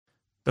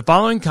The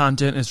following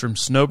content is from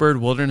Snowbird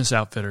Wilderness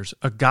Outfitters,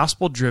 a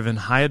gospel-driven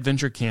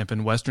high-adventure camp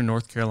in western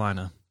North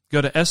Carolina.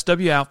 Go to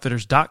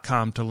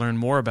swoutfitters.com to learn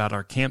more about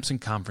our camps and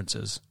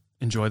conferences.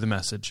 Enjoy the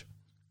message.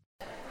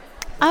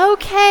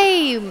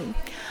 Okay,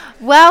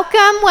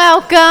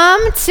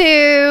 welcome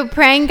to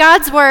Praying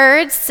God's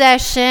Word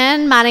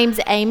session. My name's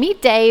Amy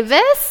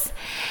Davis,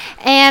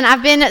 and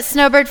I've been at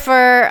Snowbird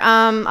for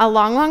a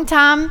long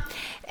time.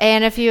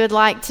 And if you would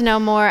like to know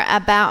more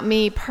about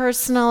me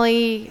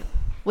personally,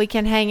 we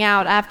can hang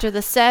out after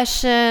the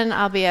session.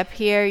 I'll be up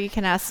here. You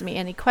can ask me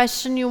any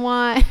question you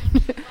want.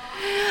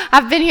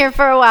 I've been here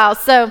for a while.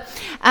 So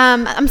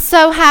I'm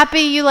so happy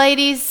you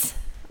ladies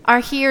are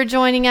here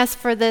joining us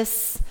for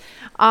this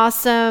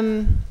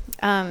awesome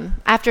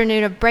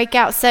afternoon of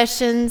breakout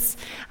sessions.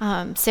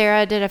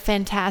 Sarah did a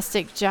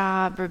fantastic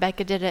job.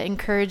 Rebecca did an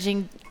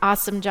encouraging,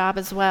 awesome job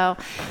as well.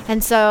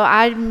 And so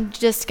I'm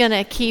just going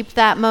to keep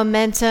that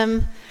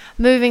momentum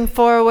moving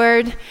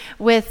forward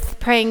with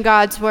praying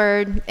God's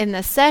word in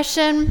this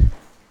session.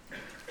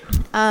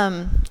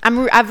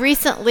 I've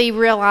recently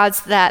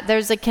realized that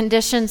there's a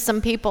condition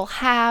some people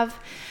have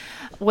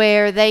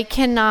where they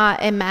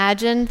cannot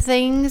imagine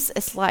things.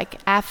 It's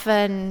like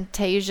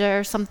aphantasia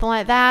or something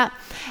like that.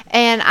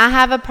 And I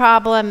have a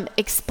problem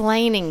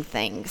explaining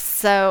things.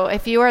 So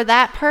if you are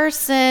that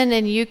person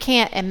and you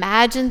can't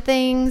imagine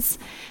things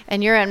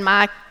and you're in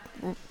my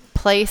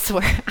place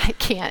where I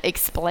can't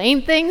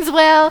explain things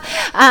well,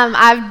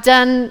 I've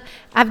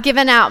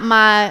given out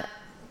my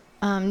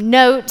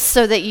notes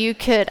so that you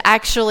could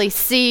actually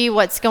see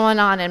what's going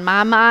on in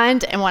my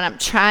mind and what I'm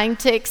trying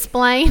to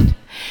explain,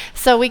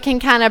 so we can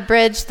kind of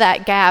bridge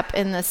that gap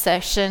in the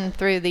session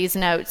through these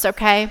notes,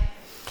 okay?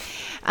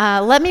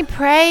 Let me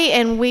pray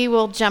and we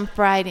will jump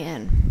right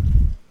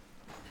in.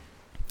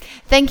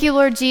 Thank you,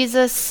 Lord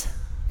Jesus,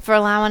 for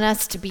allowing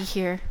us to be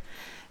here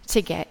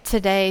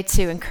today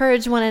to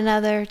encourage one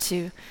another,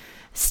 to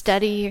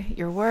study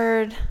your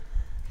word,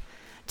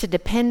 to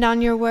depend on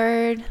your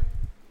word,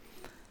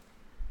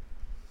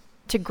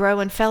 to grow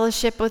in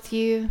fellowship with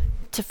you,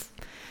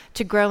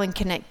 to grow in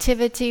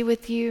connectivity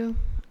with you.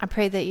 I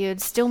pray that you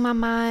would still my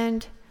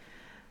mind,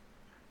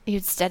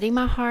 you'd steady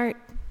my heart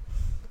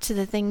to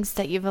the things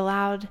that you've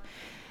allowed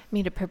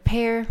me to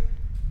prepare.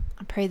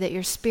 I pray that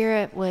your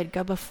spirit would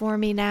go before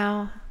me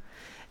now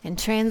and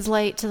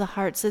translate to the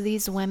hearts of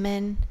these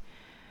women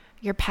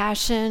your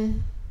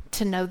passion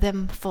to know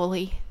them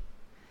fully,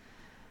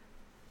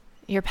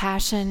 your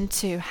passion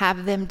to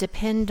have them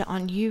depend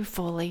on you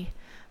fully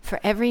for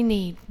every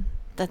need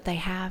that they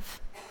have.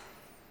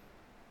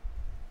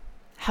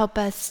 Help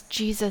us,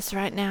 Jesus,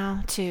 right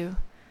now to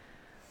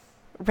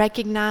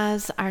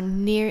recognize our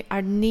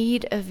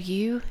need of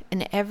you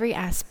in every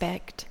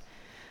aspect,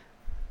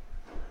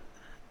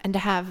 and to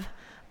have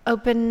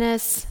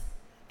openness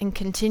and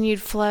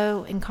continued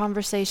flow in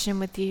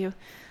conversation with you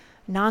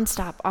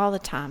nonstop all the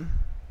time,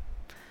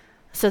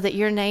 so that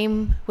your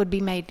name would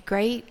be made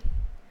great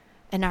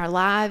in our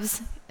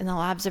lives, in the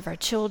lives of our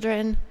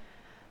children,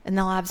 in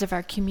the lives of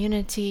our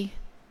community,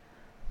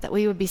 that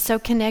we would be so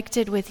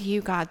connected with you,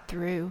 God,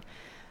 through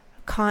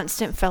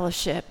constant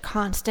fellowship,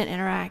 constant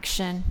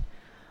interaction,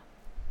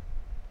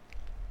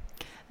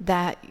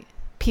 that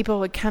people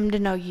would come to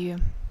know you.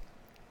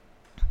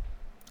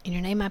 In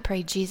your name I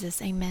pray,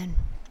 Jesus, amen.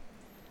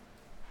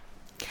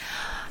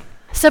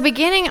 So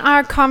beginning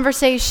our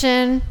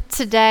conversation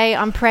today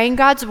on praying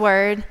God's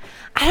word,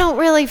 I don't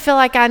really feel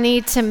like I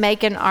need to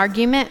make an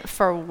argument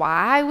for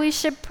why we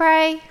should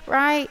pray,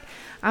 right?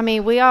 I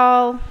mean, we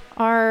all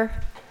are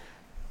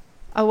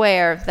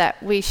aware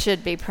that we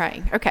should be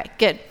praying. Okay,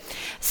 good.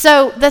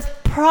 So the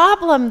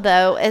problem,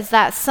 though, is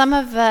that some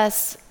of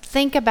us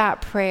think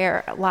about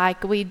prayer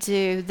like we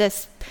do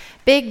this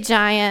big,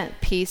 giant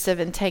piece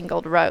of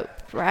entangled rope,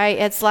 right?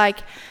 It's like,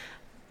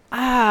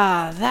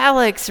 that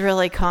looks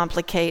really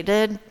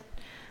complicated.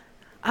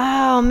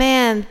 Oh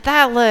man,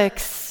 that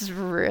looks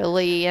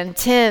really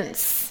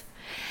intense.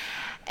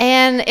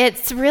 And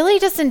it's really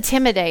just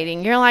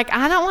intimidating. You're like,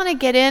 I don't want to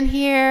get in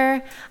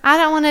here. I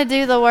don't want to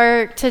do the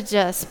work to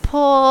just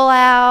pull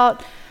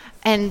out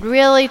and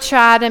really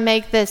try to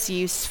make this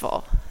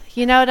useful.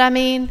 You know what I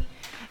mean?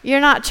 You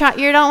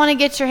don't want to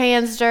get your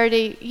hands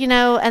dirty,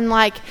 and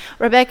like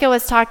Rebecca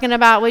was talking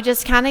about, we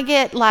just kind of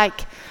get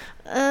like,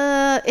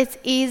 it's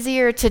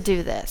easier to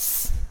do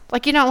this.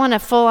 Like, you don't want to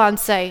full on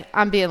say,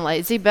 I'm being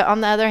lazy, but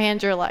on the other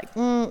hand, you're like,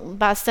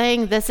 by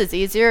saying this is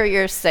easier,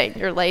 you're saying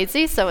you're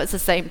lazy, so it's the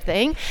same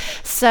thing.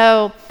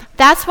 So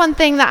that's one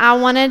thing that I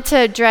wanted to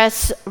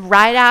address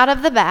right out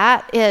of the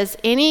bat, is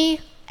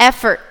any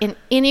effort in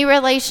any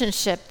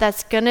relationship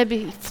that's going to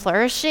be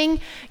flourishing,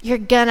 you're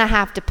going to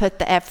have to put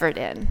the effort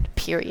in,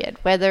 period.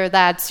 Whether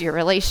that's your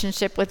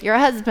relationship with your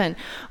husband,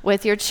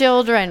 with your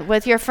children,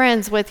 with your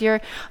friends, with your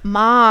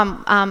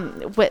mom,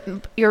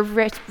 with your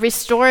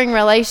restoring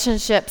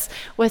relationships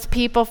with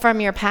people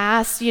from your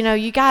past,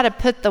 you got to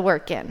put the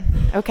work in.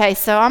 Okay,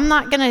 so I'm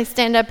not going to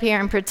stand up here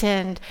and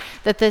pretend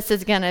that this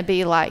is going to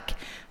be like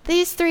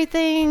these 3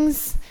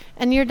 things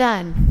and you're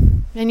done.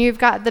 And you've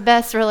got the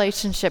best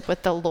relationship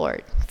with the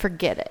Lord.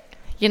 Forget it,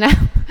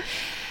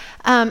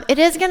 It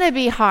is going to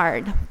be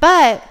hard,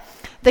 but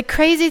the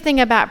crazy thing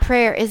about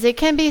prayer is it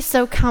can be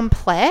so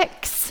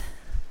complex,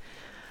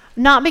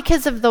 not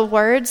because of the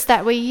words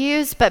that we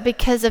use, but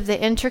because of the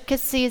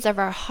intricacies of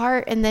our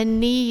heart and the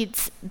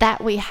needs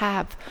that we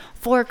have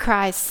for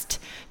Christ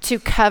to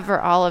cover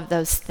all of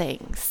those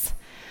things.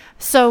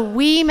 So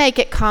we make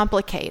it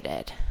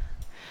complicated,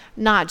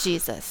 not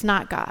Jesus,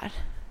 not God.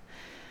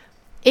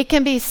 It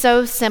can be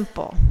so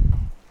simple.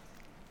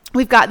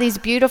 We've got these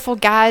beautiful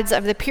guides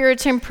of the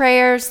Puritan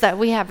prayers that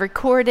we have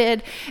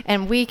recorded,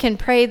 and we can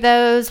pray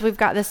those. We've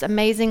got this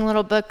amazing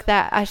little book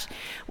that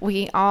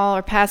we all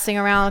are passing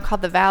around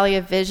called The Valley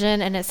of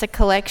Vision, and it's a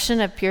collection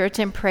of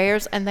Puritan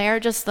prayers, and they are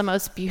just the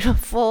most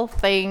beautiful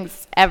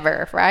things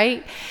ever,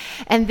 right?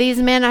 And these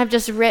men have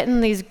just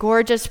written these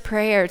gorgeous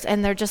prayers,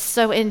 and they're just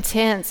so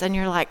intense, and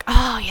you're like,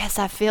 oh, yes,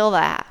 I feel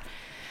that.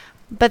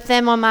 But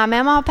then when my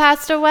mama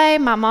passed away,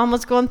 my mom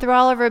was going through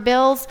all of her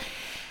bills,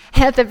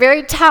 and at the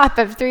very top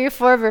of 3 or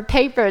 4 of her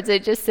papers,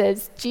 it just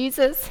says,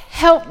 Jesus,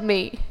 help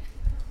me.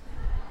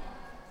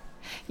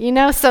 You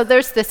know, so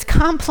there's this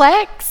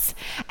complex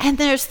and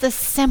there's this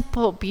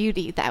simple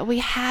beauty that we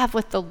have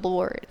with the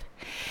Lord.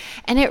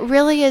 And it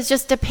really is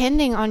just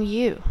depending on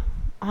you,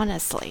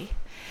 honestly.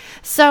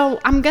 So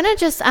I'm going to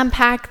just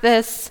unpack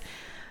this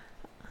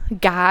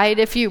guide,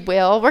 if you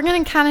will. We're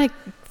going to kind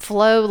of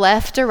flow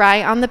left to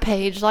right on the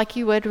page like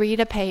you would read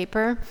a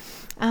paper.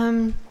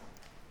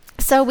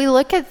 So we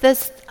look at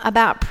this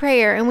about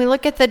prayer, and we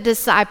look at the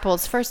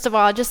disciples. First of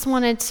all, I just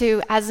wanted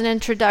to, as an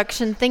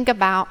introduction, think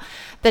about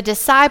the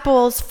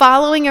disciples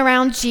following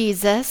around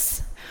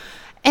Jesus,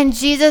 and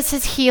Jesus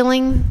is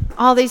healing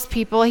all these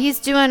people. He's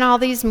doing all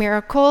these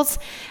miracles,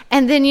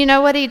 and then you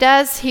know what he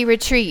does? He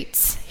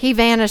retreats. He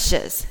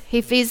vanishes.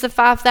 He feeds the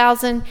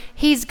 5,000.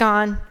 He's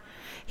gone.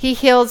 He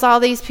heals all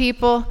these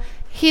people.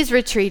 He's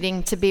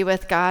retreating to be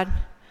with God.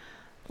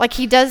 Like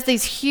he does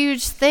these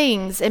huge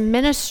things in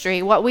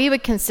ministry, what we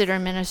would consider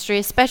ministry,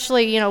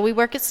 especially, you know, we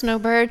work at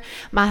Snowbird.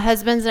 My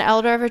husband's an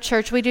elder of our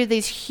church. We do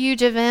these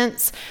huge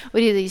events. We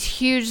do these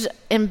huge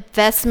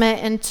investment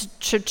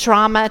into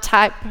trauma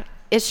type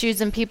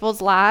issues in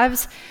people's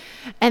lives.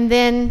 And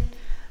then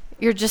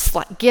you're just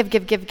like, give.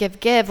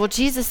 Well,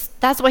 Jesus,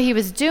 that's what he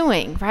was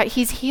doing, right?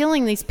 He's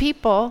healing these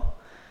people,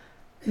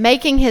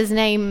 making his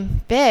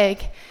name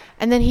big,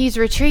 and then he's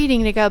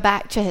retreating to go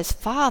back to his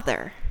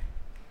Father.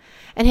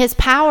 And his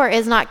power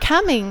is not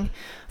coming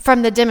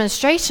from the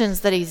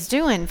demonstrations that he's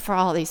doing for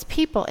all these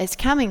people. It's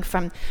coming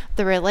from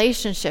the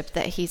relationship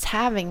that he's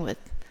having with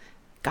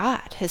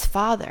God, his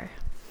Father.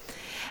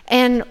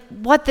 And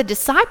what the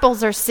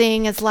disciples are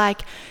seeing is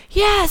like,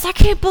 yes, I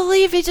can't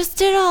believe he just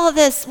did all of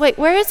this. Wait,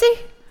 where is he?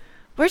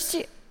 Where's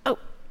he? Oh,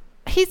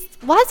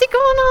 why is he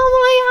going all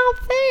the way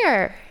out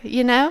there?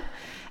 You know?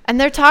 And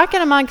they're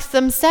talking amongst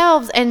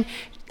themselves, and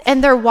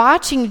they're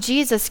watching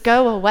Jesus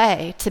go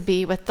away to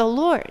be with the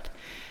Lord.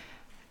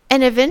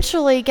 And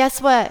eventually,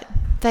 guess what?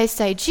 They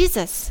say,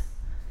 Jesus,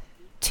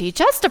 teach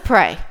us to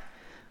pray.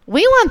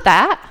 We want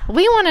that.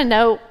 We want to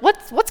know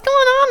what's going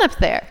on up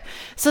there.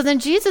 So then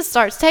Jesus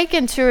starts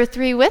taking 2 or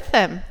 3 with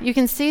them. You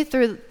can see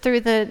through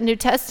the New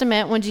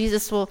Testament when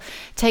Jesus will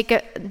take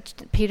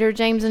Peter,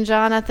 James, and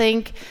John, I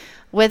think,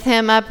 with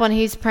him up when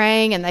he's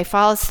praying, and they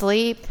fall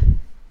asleep,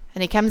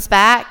 and he comes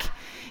back.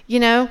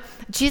 You know,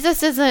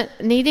 Jesus isn't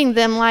needing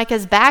them like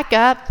as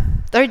backup.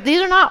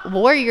 These are not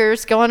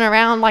warriors going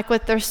around like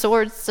with their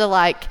swords to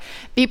like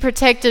be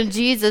protecting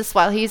Jesus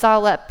while he's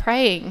all up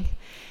praying.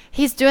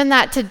 He's doing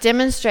that to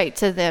demonstrate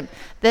to them,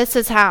 this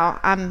is how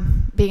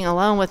I'm being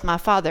alone with my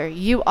Father.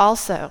 You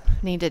also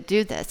need to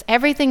do this.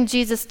 Everything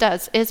Jesus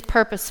does is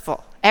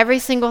purposeful. Every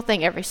single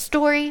thing, every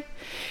story,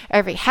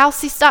 every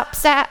house he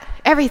stops at,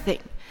 everything.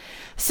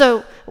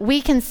 So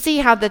we can see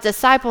how the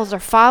disciples are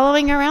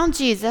following around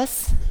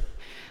Jesus.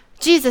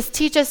 Jesus,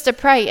 teach us to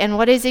pray. And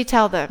what does he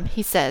tell them?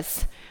 He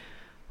says,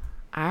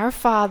 Our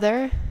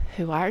Father,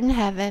 who art in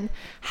heaven,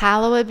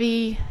 hallowed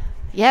be,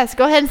 yes,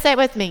 go ahead and say it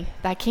with me.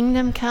 Thy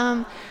kingdom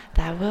come,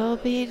 thy will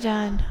be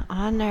done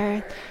on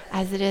earth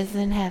as it is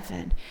in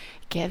heaven.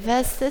 Give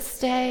us this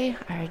day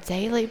our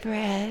daily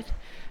bread.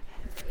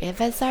 Forgive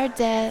us our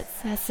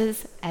debts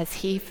as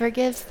he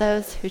forgives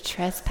those who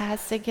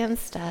trespass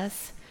against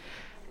us.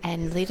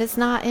 And lead us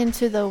not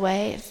into the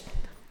way,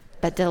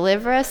 but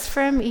deliver us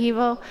from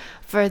evil.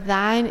 For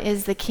thine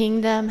is the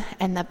kingdom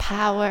and the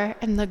power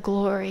and the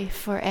glory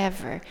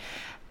forever.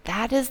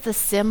 That is the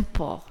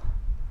simple,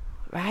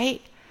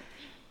 right?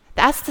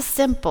 That's the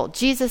simple.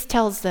 Jesus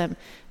tells them,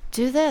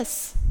 do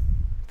this.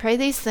 Pray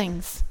these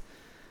things.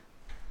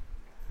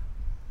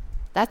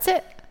 That's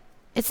it.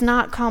 It's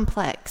not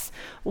complex.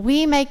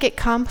 We make it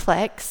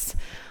complex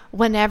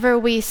whenever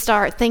we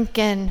start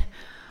thinking,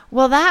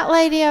 well, that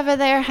lady over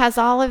there has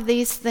all of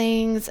these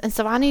things, and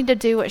so I need to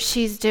do what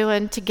she's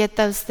doing to get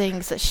those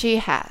things that she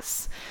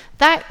has.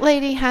 That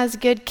lady has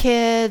good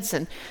kids,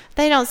 and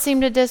they don't seem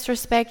to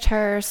disrespect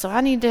her, so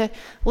I need to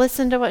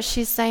listen to what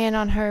she's saying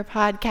on her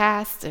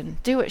podcast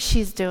and do what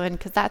she's doing,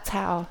 because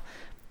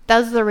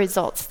those are the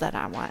results that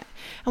I want.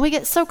 And we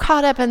get so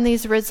caught up in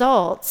these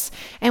results,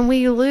 and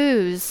we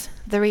lose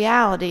the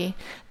reality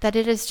that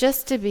it is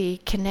just to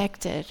be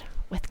connected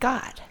with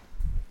God.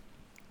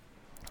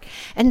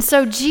 And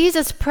so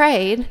Jesus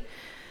prayed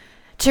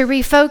to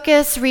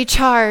refocus,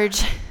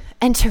 recharge,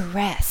 and to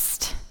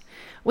rest.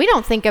 We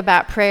don't think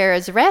about prayer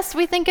as rest.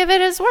 We think of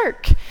it as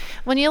work.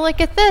 When you look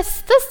at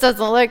this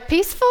doesn't look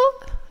peaceful,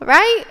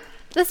 right?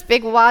 This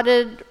big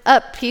wadded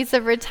up piece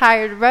of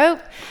retired rope.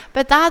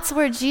 But that's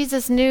where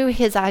Jesus knew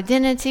his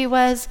identity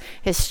was,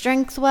 his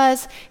strength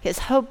was, his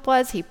hope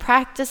was. He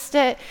practiced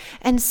it.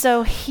 And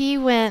so he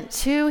went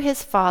to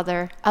his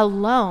Father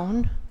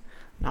alone,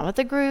 not with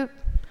a group,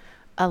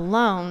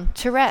 alone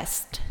to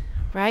rest,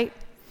 right?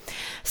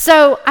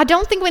 So I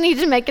don't think we need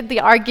to make it the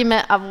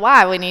argument of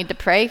why we need to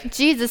pray.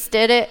 Jesus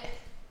did it.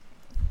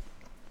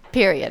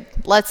 Period.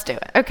 Let's do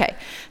it. Okay.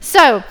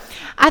 So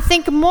I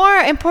think more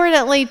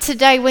importantly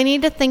today, we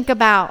need to think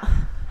about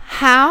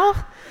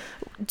how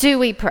do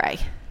we pray,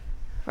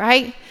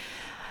 right?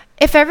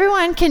 If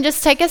everyone can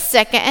just take a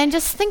second and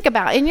just think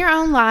about in your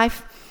own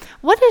life,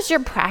 what is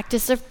your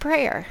practice of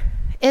prayer?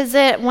 Is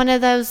it one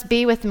of those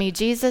be with me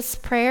Jesus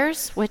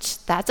prayers,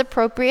 which that's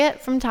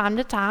appropriate from time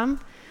to time?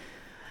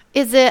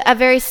 Is it a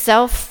very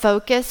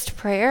self-focused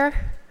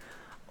prayer?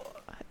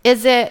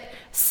 Is it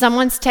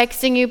someone's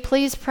texting you,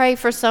 please pray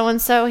for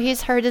so-and-so.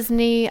 He's hurt his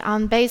knee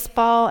on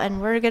baseball,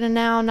 and we're going to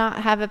now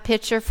not have a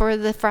pitcher for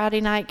the Friday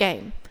night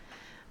game.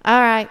 All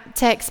right,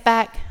 text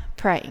back,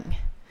 praying.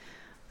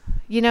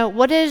 You know,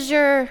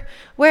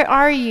 where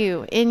are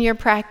you in your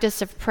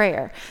practice of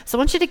prayer? So I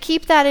want you to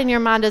keep that in your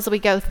mind as we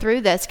go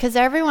through this, because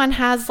everyone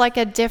has like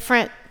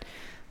everybody's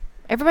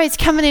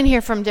coming in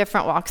here from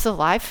different walks of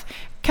life,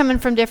 coming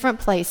from different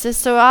places.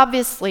 So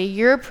obviously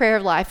your prayer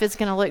life is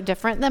going to look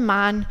different than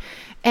mine,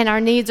 and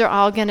our needs are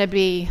all going to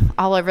be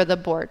all over the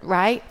board,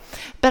 right?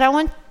 But I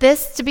want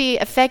this to be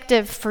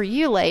effective for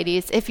you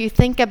ladies if you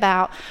think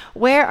about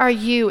where are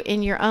you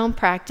in your own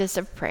practice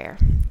of prayer,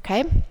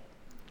 okay?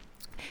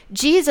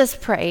 Jesus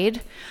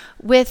prayed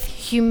with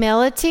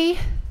humility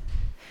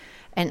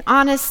and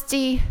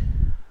honesty,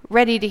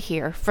 ready to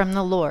hear from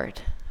the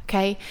Lord.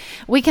 Okay,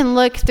 we can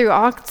look through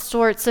all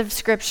sorts of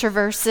scripture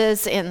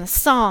verses in the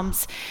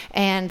Psalms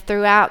and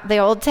throughout the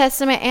Old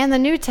Testament and the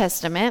New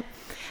Testament,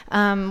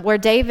 where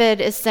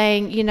David is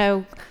saying, you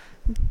know,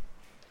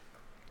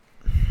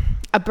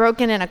 a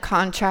broken and a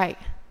contrite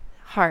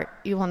heart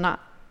you will not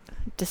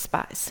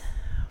despise,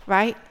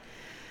 right?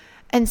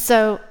 And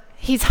so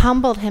he's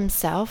humbled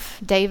himself.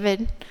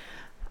 David,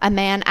 a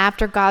man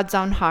after God's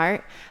own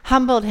heart,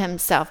 humbled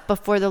himself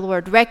before the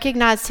Lord,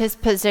 recognized his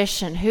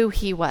position, who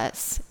he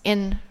was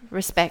in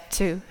respect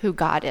to who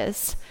God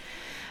is.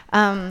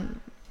 Paul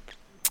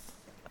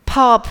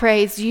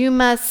prays, you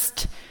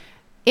must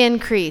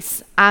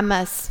increase, I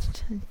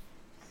must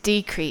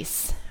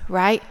decrease,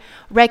 right?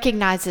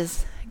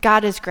 Recognizes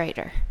God is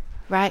greater,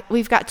 right?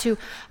 We've got to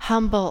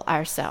humble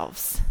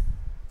ourselves,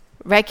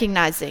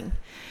 recognizing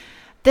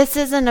this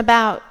isn't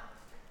about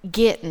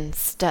getting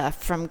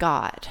stuff from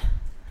God,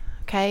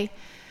 okay?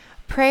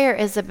 Prayer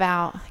is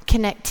about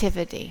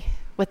connectivity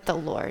with the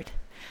Lord,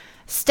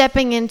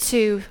 stepping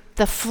into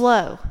the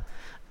flow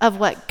of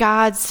what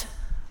God's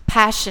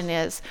passion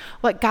is,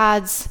 what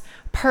God's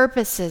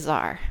purposes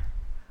are,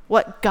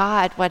 what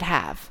God would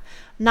have,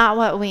 not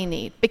what we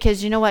need.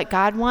 Because you know what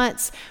God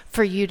wants?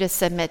 For you to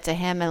submit to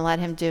him and let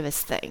him do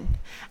his thing.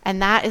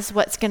 And that is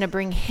what's going to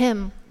bring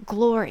him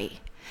glory.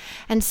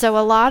 And so a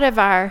lot of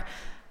our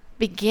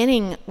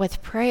beginning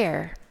with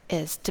prayer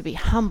is to be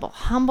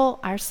humble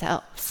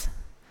ourselves.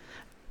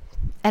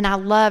 And I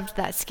loved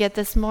that skit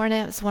this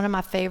morning. It was one of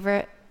my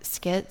favorite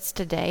skits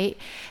to date.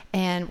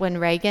 And when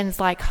Reagan's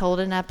like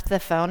holding up the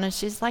phone and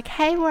she's like,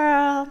 hey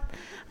world,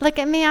 look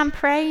at me, I'm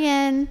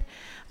praying.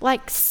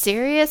 Like,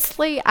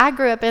 seriously, I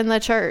grew up in the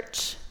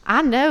church.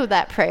 I know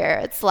that prayer.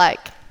 It's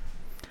like,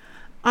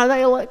 are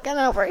they looking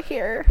over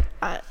here?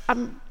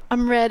 I'm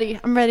ready.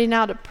 I'm ready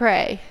now to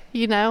pray.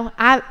 You know,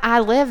 I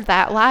lived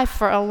that life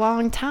for a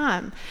long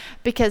time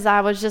because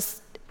I was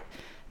just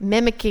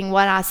mimicking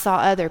what I saw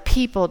other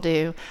people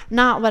do,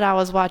 not what I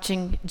was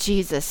watching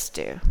Jesus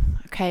do,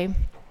 okay?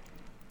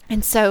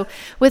 And so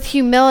with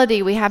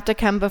humility, we have to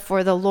come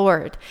before the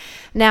Lord.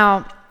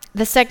 Now,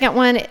 the second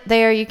one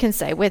there, you can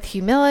say with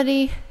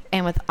humility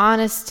and with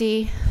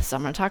honesty. So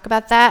I'm going to talk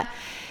about that.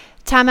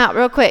 Time out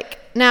real quick.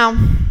 Now,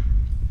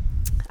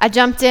 I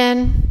jumped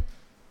in,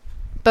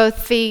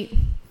 both feet,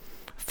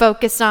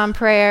 focused on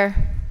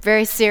prayer,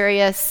 very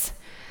serious.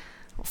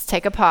 Let's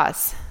take a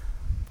pause,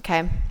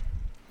 okay?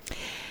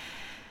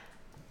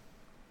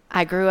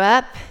 I grew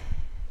up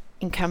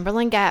in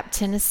Cumberland Gap,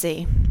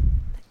 Tennessee.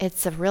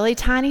 It's a really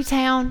tiny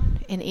town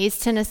in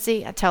East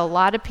Tennessee. I tell a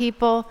lot of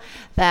people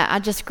that I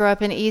just grew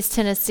up in East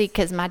Tennessee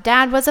because my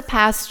dad was a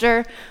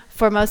pastor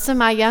for most of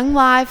my young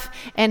life,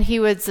 and he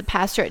was a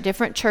pastor at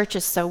different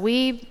churches. So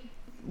we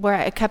were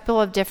at a couple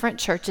of different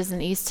churches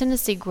in East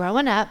Tennessee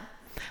growing up.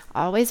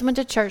 Always went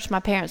to church. My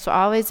parents have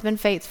always been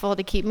faithful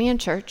to keep me in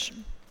church.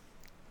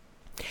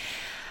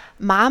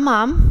 My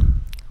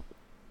mom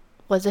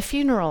was a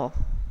funeral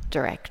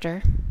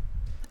director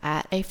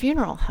at a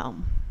funeral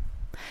home.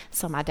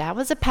 So my dad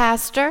was a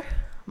pastor.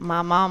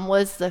 My mom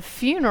was the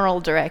funeral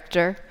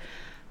director.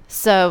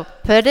 So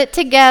put it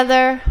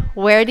together.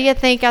 Where do you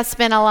think I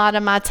spent a lot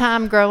of my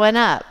time growing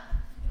up?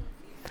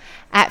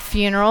 At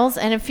funerals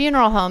and a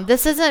funeral home.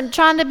 This isn't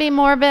trying to be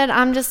morbid.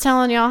 I'm just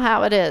telling y'all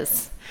how it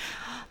is.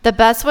 The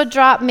bus would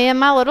drop me and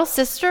my little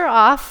sister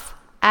off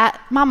at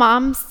my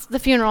mom's, the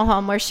funeral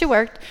home where she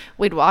worked.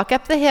 We'd walk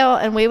up the hill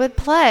and we would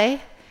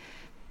play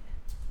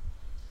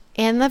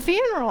in the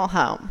funeral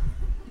home.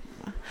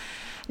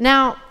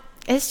 Now,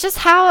 it's just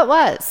how it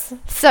was.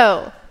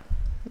 So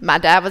my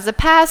dad was a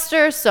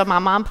pastor, so my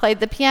mom played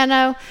the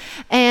piano,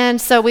 and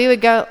so we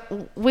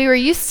were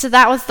used to,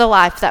 that was the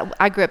life that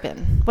I grew up in,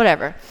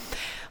 whatever.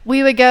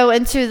 We would go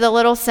into the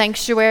little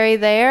sanctuary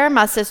there.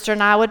 My sister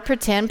and I would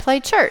pretend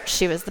play church.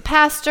 She was the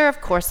pastor. Of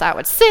course, I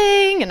would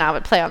sing, and I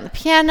would play on the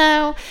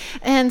piano.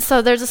 And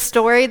so there's a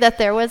story that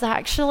there was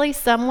actually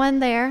someone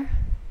there,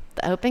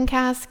 the open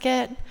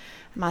casket.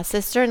 My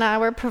sister and I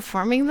were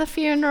performing the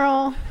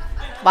funeral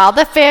while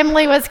the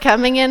family was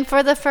coming in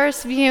for the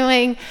first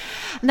viewing.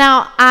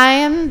 Now,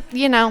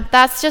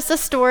 that's just a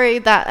story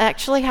that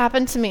actually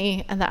happened to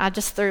me and that I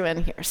just threw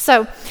in here.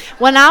 So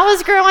when I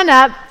was growing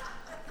up,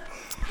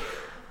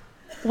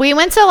 we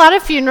went to a lot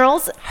of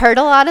funerals, heard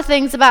a lot of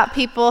things about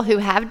people who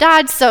have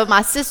died. So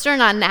my sister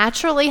and I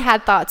naturally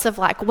had thoughts of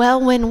like,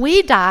 well, when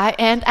we die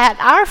and at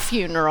our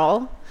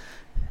funeral,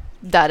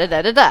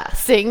 da-da-da-da-da,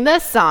 sing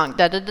this song,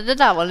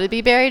 da-da-da-da-da, want to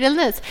be buried in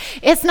this.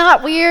 It's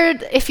not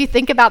weird if you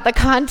think about the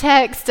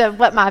context of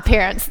what my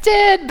parents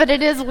did, but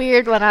it is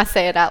weird when I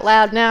say it out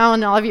loud now,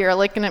 and all of you are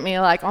looking at me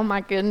like, oh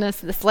my goodness,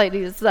 this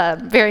lady is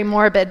very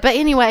morbid. But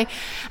anyway,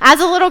 as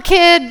a little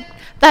kid,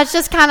 that's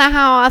just kind of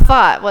how I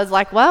thought, was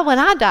like, well, when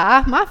I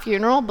die, my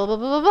funeral, blah, blah,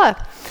 blah, blah,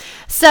 blah.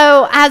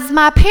 So as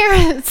my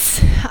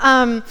parents,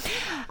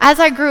 as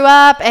I grew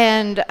up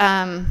and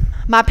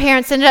my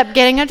parents ended up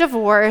getting a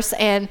divorce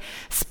and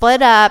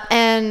split up,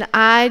 and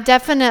I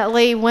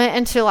definitely went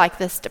into like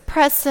this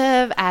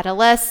depressive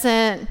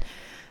adolescent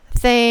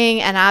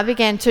thing, and I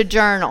began to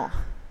journal.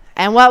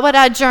 And what would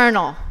I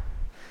journal?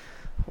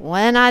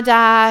 When I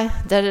die,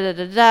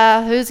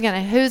 da-da-da-da-da, who's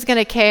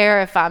gonna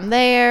care if I'm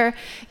there?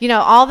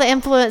 All the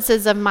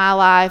influences of my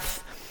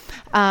life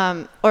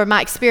or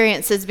my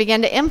experiences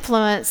began to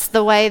influence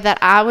the way that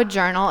I would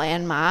journal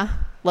in my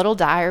little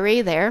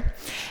diary there.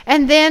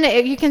 And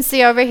then you can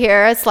see over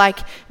here, it's like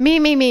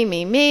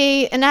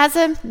me. And as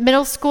a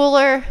middle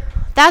schooler,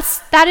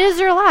 that is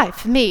your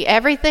life, me,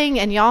 everything.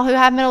 And y'all who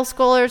have middle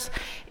schoolers,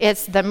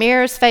 it's the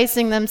mirrors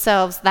facing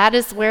themselves. That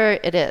is where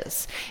it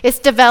is. It's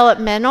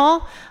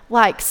developmental,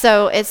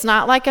 so it's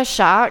not like a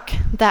shock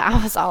that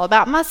I was all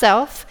about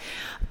myself.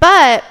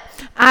 But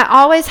I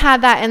always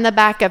had that in the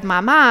back of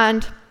my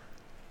mind.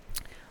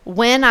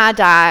 When I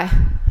die,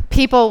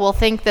 people will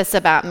think this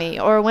about me,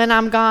 or when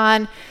I'm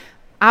gone,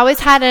 I always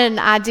had an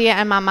idea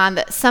in my mind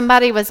that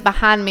somebody was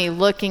behind me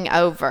looking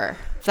over,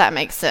 if that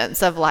makes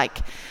sense, of like,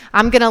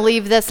 I'm going to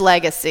leave this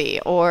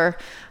legacy or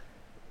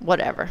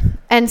whatever.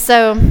 And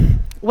so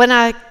when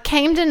I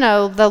came to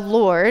know the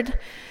Lord,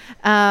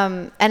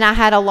 and I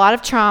had a lot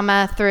of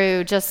trauma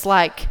through just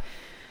like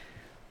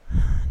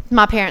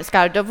my parents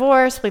got a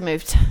divorce, we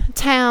moved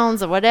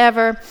towns or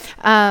whatever,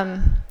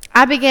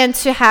 I began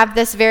to have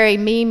this very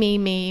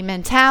me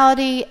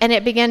mentality, and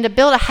it began to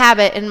build a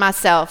habit in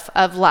myself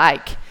of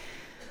like,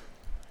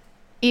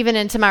 even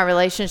into my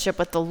relationship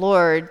with the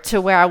Lord, to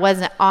where I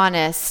wasn't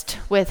honest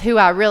with who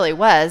I really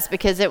was,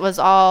 because it was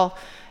all,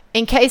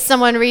 in case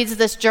someone reads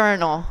this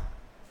journal,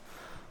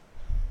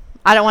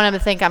 I don't want them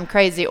to think I'm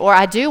crazy, or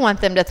I do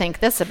want them to think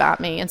this about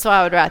me, and so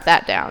I would write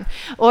that down.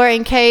 Or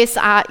in case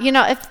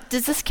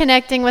is this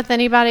connecting with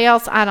anybody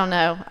else? I don't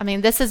know. I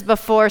mean, this is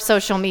before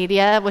social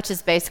media, which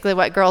is basically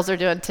what girls are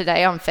doing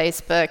today on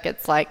Facebook.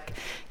 It's like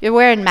you're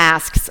wearing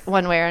masks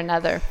one way or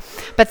another.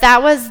 But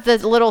that was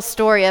the little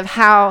story of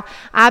how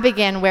I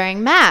began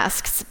wearing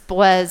masks,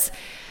 was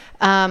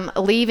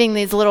leaving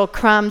these little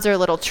crumbs or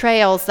little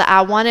trails that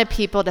I wanted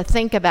people to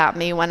think about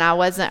me when I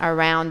wasn't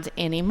around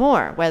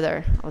anymore,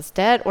 whether I was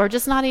dead or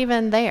just not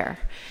even there.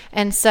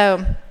 And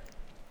so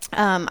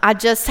I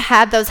just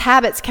had those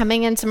habits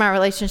coming into my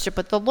relationship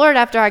with the Lord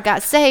after I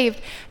got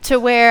saved, to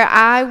where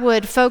I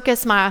would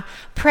focus my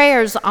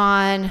prayers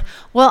on,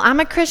 well, I'm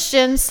a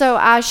Christian, so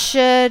I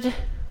should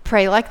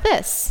pray like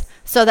this,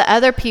 so that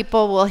other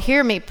people will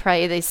hear me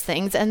pray these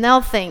things and they'll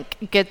think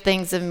good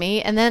things of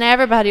me, and then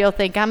everybody will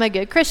think I'm a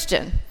good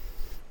Christian.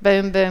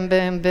 Boom, boom,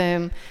 boom,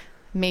 boom,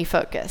 me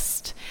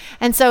focused.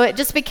 And so it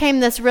just became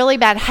this really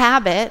bad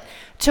habit,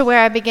 to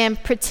where I began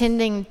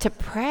pretending to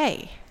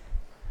pray.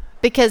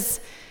 Because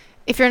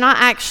if you're not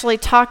actually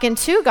talking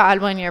to God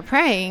when you're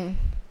praying,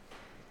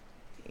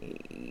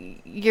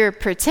 you're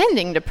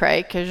pretending to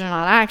pray, because you're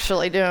not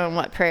actually doing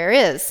what prayer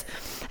is.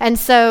 And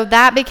so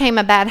that became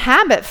a bad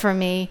habit for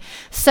me.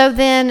 So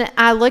then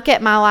I look at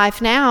my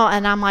life now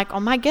and I'm like, oh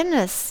my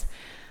goodness,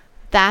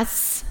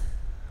 that's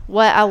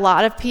what a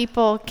lot of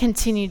people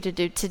continue to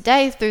do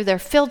today through their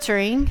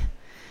filtering.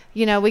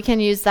 We can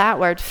use that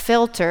word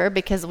filter,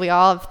 because we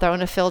all have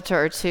thrown a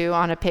filter or two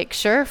on a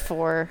picture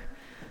for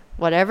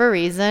whatever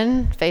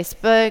reason,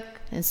 Facebook,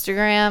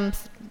 Instagram,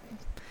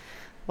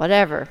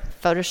 whatever,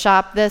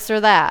 Photoshop this or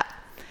that,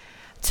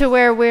 to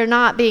where we're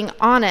not being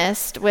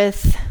honest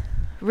with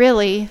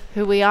really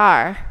who we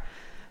are,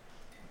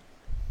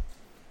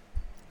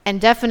 and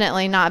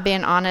definitely not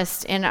being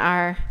honest in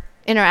our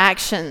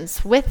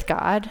interactions with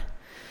God.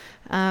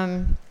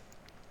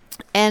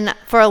 And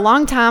for a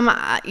long time,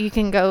 you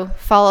can go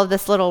follow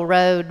this little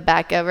road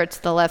back over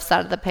to the left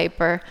side of the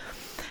paper,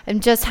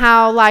 and just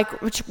how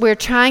we're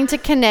trying to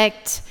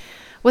connect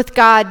with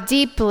God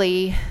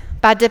deeply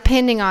by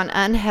depending on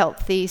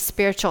unhealthy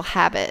spiritual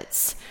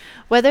habits,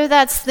 whether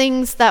that's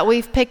things that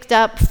we've picked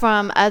up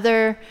from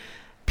other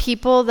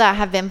people that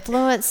have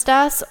influenced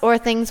us, or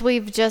things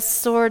we've just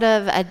sort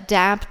of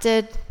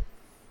adapted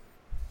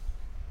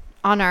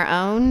on our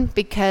own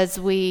because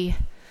we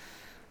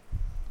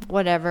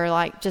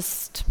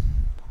just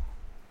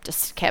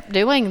kept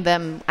doing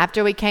them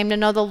after we came to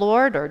know the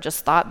Lord, or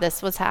just thought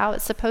this was how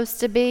it's supposed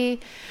to be.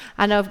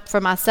 I know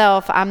for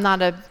myself,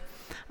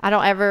 I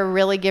don't ever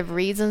really give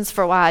reasons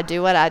for why I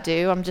do what I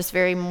do.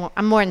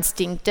 I'm more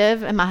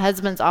instinctive, and my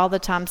husband's all the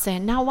time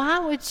saying, "No, why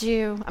would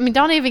you?" I mean,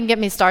 don't even get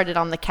me started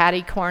on the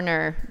catty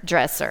corner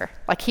dresser.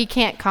 Like, he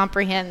can't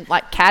comprehend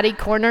catty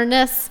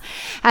cornerness,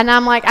 and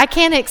I'm like, I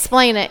can't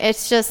explain it.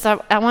 It's just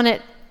I want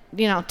it,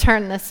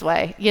 turn this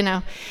way,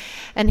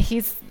 and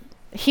he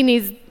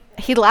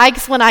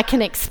likes when I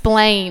can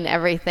explain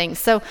everything.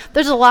 So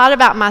there's a lot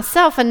about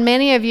myself, and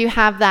many of you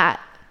have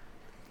that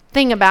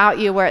thing about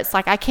you where it's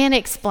like, I can't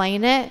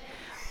explain it,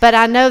 but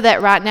I know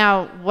that right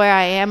now where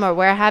I am or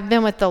where I have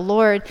been with the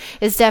Lord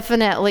is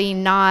definitely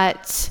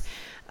not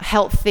a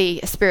healthy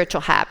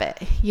spiritual habit,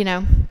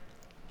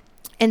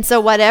 And so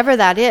whatever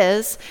that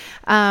is,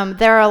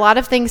 there are a lot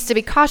of things to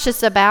be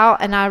cautious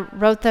about, and I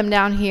wrote them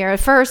down here.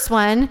 The first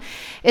one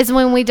is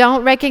when we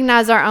don't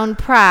recognize our own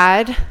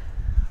pride,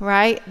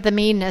 right? The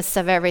meanness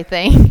of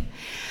everything.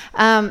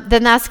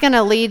 Then that's going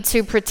to lead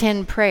to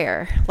pretend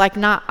prayer,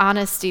 not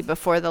honesty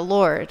before the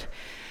Lord.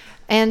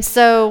 And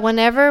so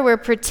whenever we're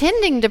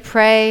pretending to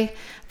pray,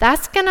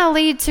 that's going to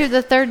lead to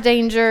the third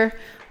danger,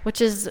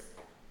 which is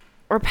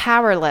we're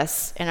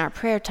powerless in our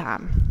prayer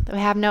time. We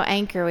have no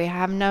anchor. We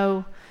have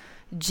no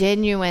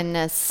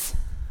genuineness,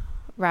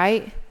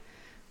 right?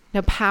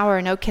 No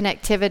power, no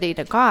connectivity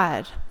to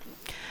God.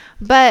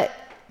 But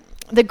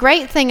the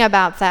great thing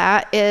about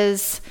that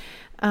is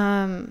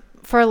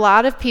for a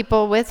lot of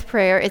people with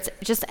prayer, it's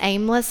just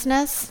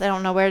aimlessness. They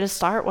don't know where to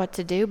start, what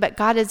to do. But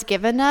God has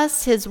given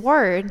us his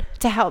word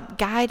to help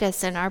guide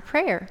us in our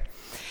prayer.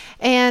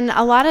 And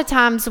a lot of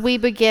times we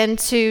begin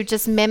to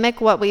just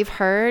mimic what we've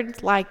heard.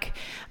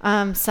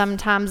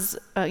 Sometimes,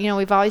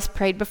 we've always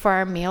prayed before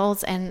our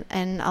meals. And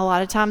a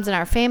lot of times in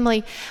our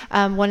family,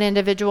 one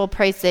individual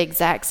prays the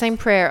exact same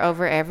prayer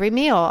over every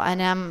meal.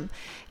 And I'm,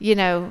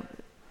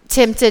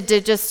 tempted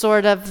to just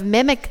sort of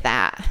mimic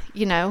that,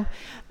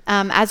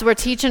 as we're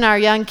teaching our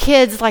young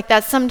kids,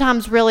 that's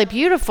sometimes really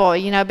beautiful,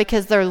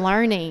 because they're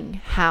learning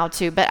how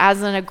to. But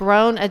as a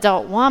grown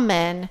adult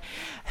woman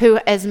who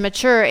is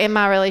mature in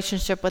my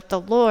relationship with the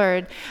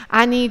Lord,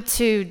 I need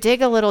to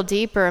dig a little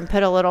deeper and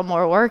put a little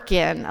more work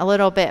in, a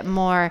little bit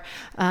more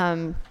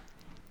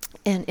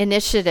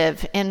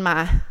initiative in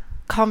my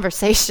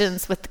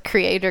conversations with the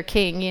Creator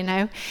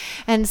King,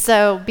 And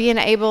so being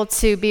able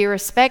to be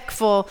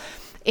respectful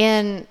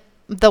in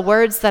the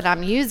words that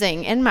I'm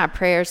using in my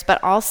prayers,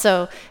 but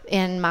also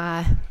in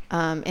my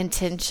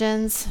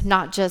intentions,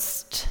 not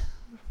just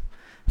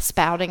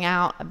spouting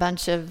out a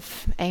bunch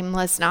of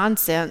aimless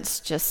nonsense,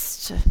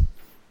 just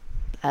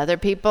other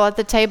people at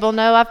the table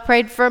know I've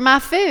prayed for my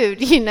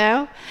food,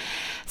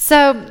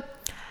 So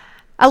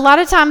a lot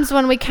of times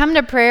when we come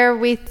to prayer,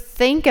 we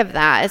think of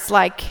that. It's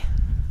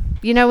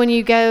when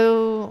you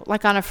go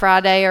on a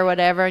Friday or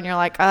whatever, and you're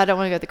like, I don't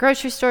want to go to the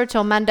grocery store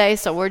till Monday,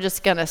 so we're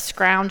just going to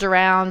scrounge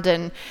around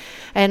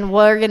and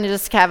we're going to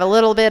just have a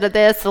little bit of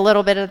this, a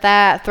little bit of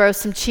that, throw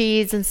some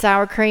cheese and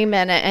sour cream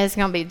in it, and it's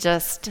going to be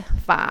just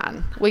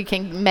fine. We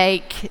can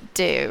make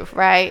do,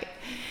 right?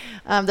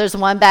 There's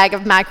one bag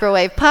of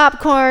microwave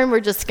popcorn. We're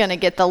just going to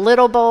get the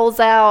little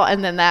bowls out,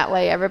 and then that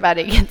way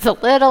everybody gets a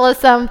little of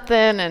something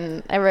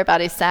and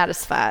everybody's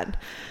satisfied.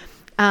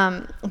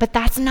 But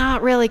that's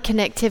not really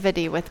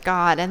connectivity with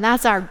God, and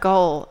that's our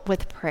goal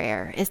with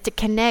prayer, is to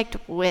connect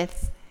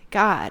with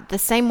God the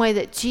same way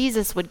that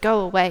Jesus would go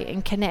away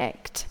and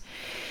connect.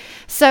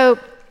 So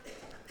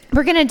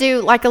we're going to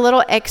do a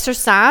little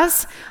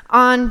exercise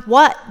on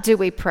what do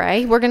we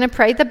pray. We're going to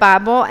pray the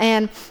Bible,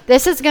 and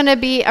this is going to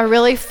be a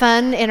really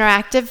fun,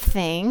 interactive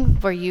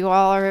thing where you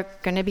all are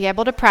going to be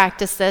able to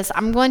practice this.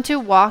 I'm going to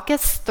walk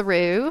us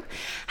through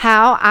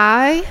how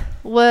I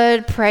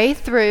would pray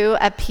through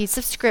a piece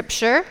of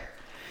Scripture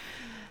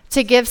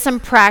to give some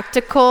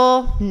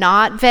practical,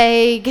 not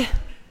vague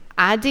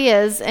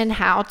ideas in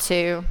how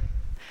to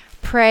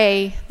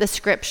pray the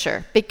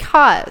Scripture,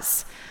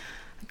 because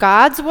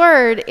God's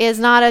word is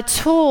not a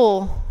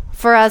tool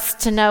for us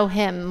to know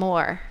him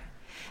more.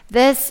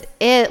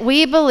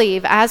 We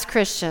believe as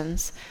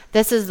Christians,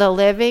 this is the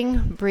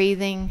living,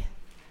 breathing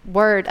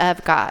word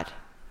of God,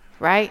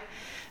 right?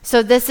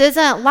 So this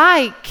isn't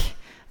like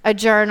a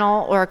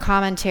journal or a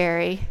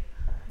commentary.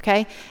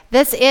 Okay?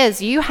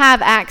 You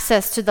have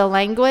access to the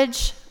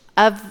language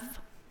of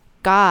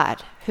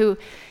God,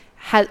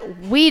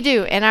 we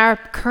do in our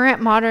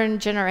current modern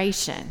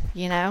generation,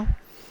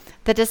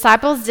 The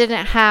disciples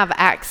didn't have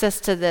access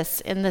to this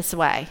in this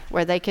way,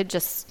 where they could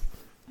just,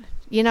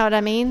 you know what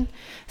I mean?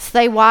 So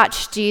they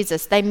watched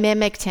Jesus. They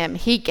mimicked him.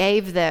 He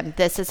gave them,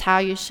 this is how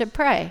you should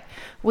pray.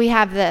 We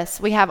have this.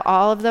 We have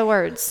all of the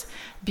words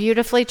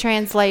beautifully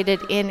translated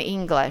in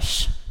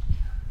English,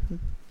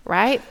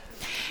 right?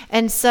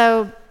 And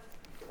so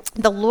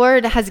the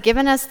Lord has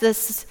given us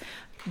this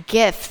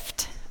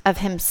gift of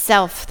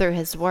himself through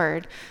his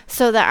word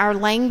so that our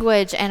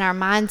language and our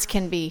minds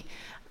can be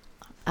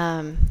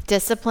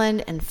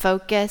disciplined and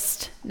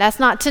focused. That's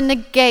not to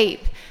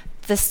negate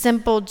the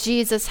simple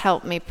Jesus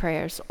help me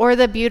prayers or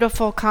the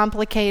beautiful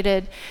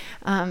complicated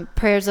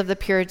prayers of the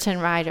Puritan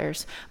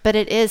writers, but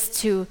it is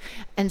to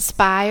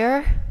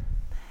inspire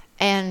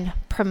and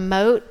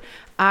promote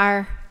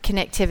our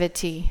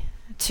connectivity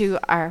to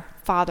our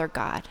Father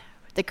God,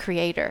 the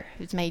Creator,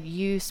 who's made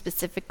you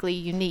specifically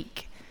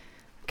unique.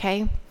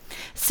 Okay?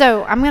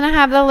 So I'm going to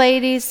have the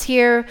ladies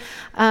here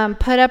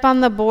put up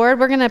on the board.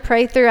 We're going to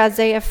pray through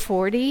Isaiah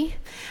 40.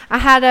 I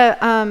had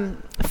a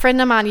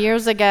friend of mine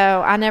years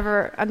ago. I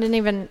didn't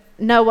even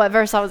know what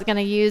verse I was going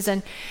to use,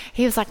 and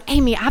he was like,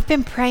 Amy, I've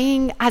been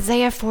praying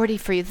Isaiah 40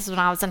 for you. This is when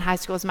I was in high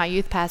school as my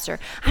youth pastor.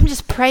 I'm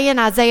just praying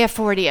Isaiah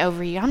 40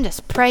 over you. I'm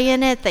just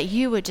praying it that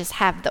you would just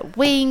have the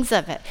wings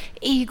of an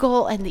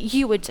eagle and that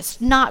you would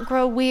just not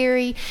grow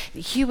weary,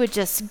 that you would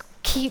just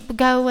keep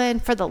going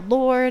for the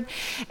Lord.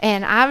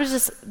 And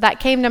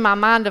that came to my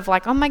mind of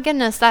like, oh my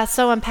goodness, that's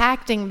so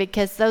impacting,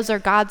 because those are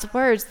God's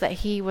words that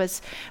he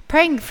was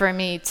praying for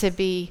me to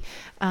be,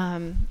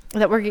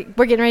 that we're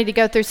getting ready to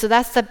go through. So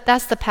that's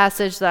the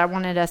passage that I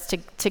wanted us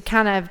to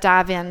kind of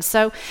dive in.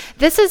 So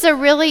this is a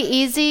really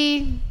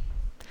easy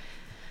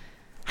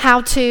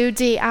how-to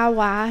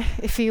DIY,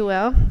 if you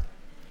will.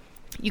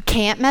 You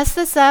can't mess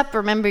this up.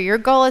 Remember, your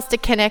goal is to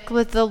connect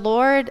with the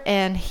Lord,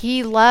 and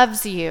he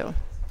loves you.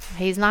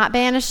 He's not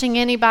banishing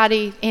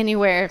anybody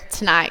anywhere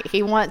tonight.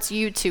 He wants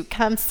you to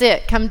come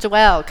sit, come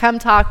dwell, come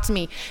talk to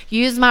me.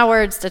 Use my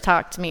words to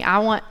talk to me. I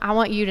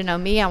want you to know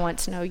me. I want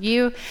to know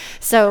you.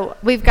 So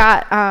we've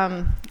got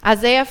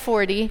Isaiah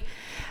 40,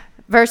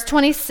 verse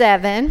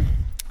 27.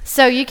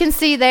 So you can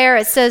see there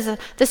it says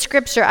the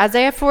scripture,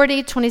 Isaiah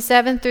 40,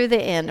 27 through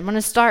the end. I'm going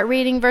to start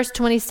reading verse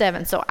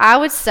 27. So I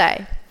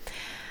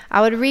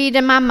would read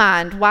in my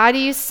mind, why do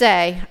you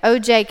say, O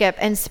Jacob,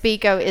 and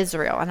speak, O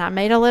Israel? And I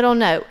made a little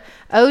note.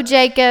 O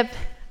Jacob,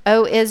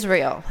 O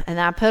Israel. And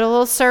I put a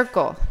little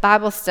circle,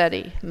 Bible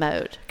study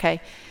mode,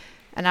 okay?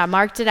 And I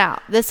marked it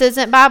out. This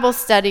isn't Bible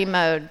study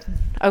mode.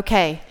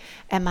 Okay,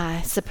 am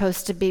I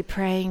supposed to be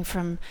praying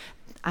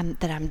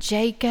that I'm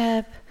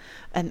Jacob?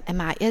 Am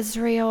I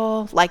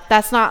Israel? Like,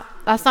 that's not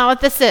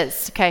what this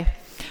is, okay?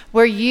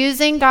 We're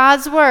using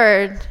God's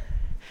word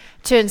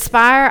to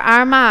inspire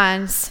our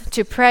minds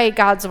to pray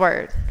God's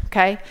word,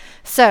 okay?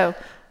 So,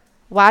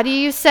 why do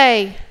you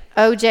say,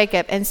 O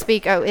Jacob, and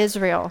speak, O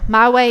Israel?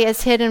 My way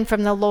is hidden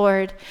from the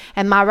Lord,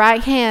 and my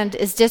right hand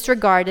is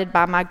disregarded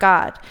by my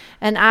God.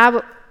 And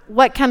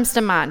what comes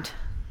to mind?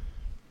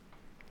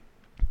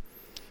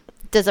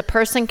 Does a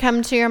person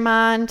come to your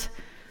mind?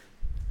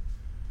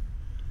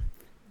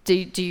 Do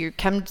you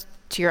come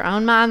to your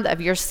own mind of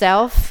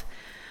yourself?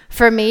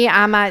 For me,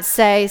 I might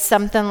say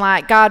something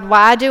like, God,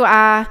 why do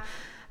I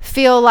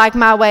feel like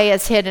my way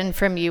is hidden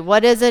from you?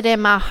 What is it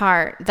in my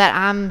heart that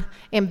I'm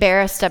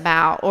embarrassed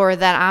about, or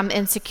that I'm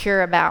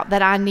insecure about,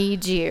 that I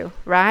need you,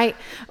 right?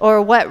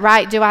 Or what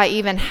right do I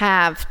even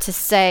have to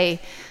say,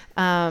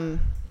 to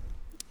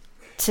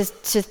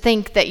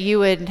think that you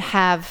would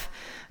have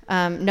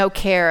no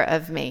care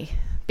of me?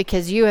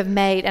 Because you have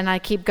made, and I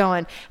keep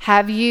going,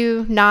 have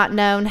you not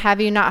known, have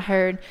you not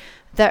heard,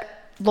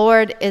 that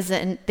Lord is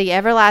the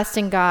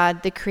everlasting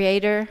God, the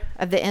creator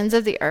of the ends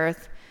of the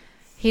earth.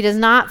 He does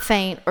not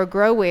faint or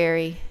grow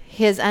weary.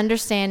 His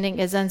understanding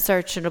is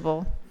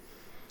unsearchable.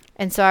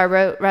 And so I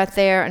wrote right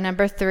there,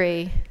 number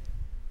 3.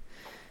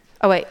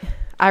 Oh, wait.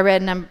 I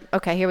read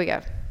okay, here we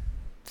go.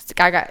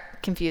 I got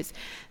confused.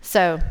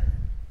 So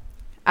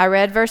I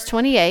read verse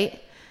 28.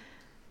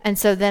 And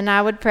so then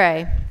I would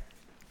pray,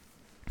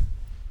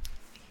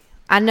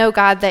 I know,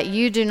 God, that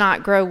you do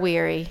not grow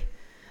weary.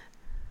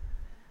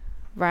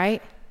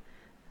 Right?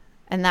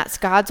 And that's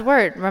God's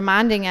word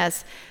reminding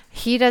us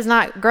he does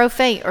not grow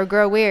faint or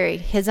grow weary.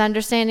 His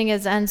understanding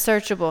is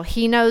unsearchable.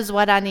 He knows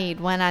what I need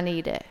when I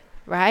need it,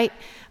 right?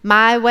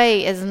 My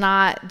way is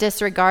not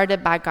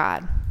disregarded by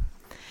God.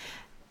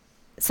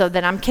 So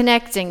then I'm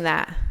connecting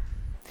that.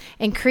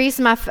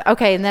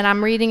 Okay, and then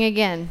I'm reading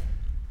again.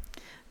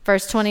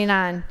 Verse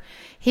 29.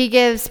 He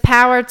gives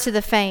power to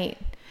the faint,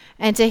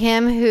 and to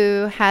him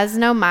who has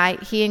no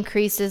might, he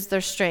increases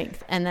their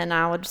strength. And then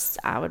I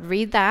would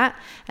read that,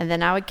 and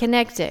then I would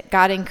connect it.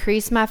 God,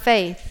 increase my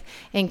faith,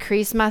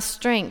 increase my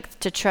strength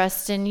to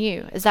trust in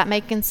you. Is that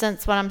making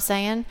sense what I'm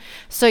saying?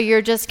 So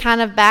you're just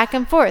kind of back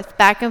and forth,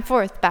 back and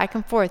forth, back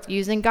and forth,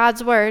 using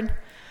God's word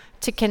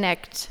to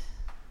connect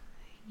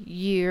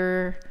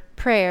your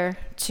prayer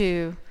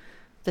to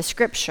the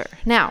scripture.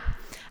 Now,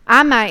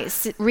 I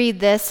might read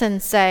this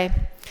and say,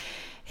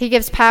 he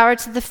gives power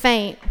to the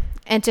faint,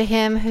 and to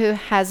him who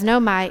has no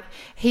might,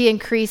 he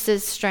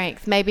increases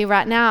strength. Maybe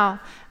right now,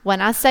 when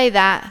I say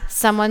that,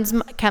 someone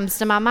comes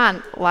to my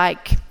mind,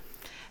 like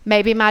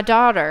maybe my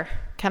daughter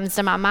comes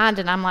to my mind,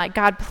 and I'm like,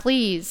 God,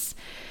 please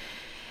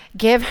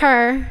give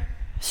her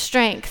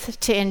strength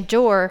to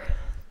endure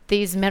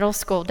these middle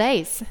school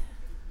days.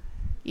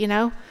 You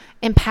know,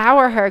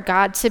 empower her,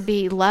 God, to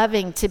be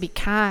loving, to be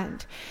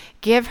kind.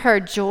 Give her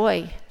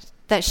joy,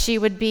 that she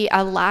would be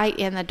a light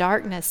in the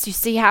darkness. You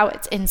see how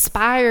it's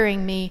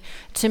inspiring me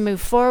to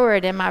move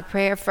forward in my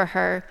prayer for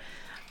her,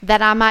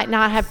 that I might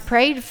not have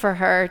prayed for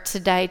her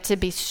today to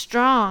be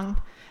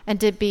strong and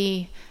to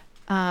be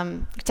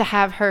to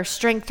have her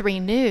strength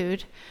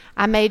renewed.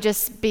 I may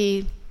just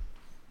be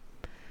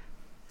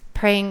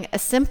praying a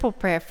simple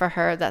prayer for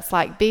her that's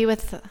like, be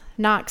with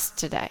Knox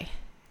today.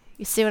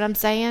 You see what I'm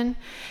saying?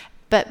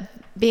 But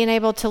being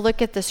able to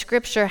look at the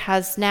scripture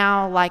has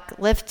now like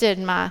lifted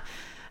my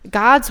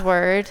God's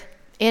word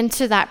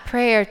into that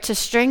prayer to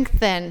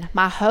strengthen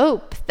my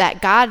hope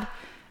that God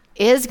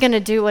is going to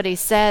do what he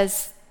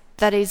says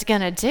that he's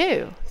going to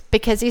do.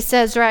 Because he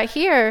says right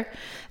here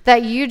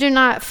that you do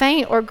not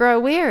faint or grow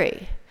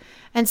weary.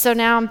 And so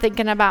now I'm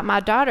thinking about my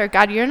daughter.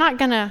 God, you're not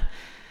going to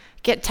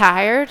get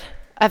tired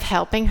of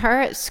helping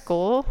her at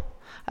school,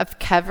 of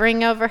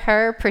covering over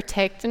her,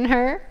 protecting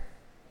her.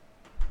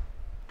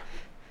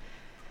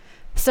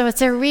 So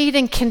it's a read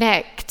and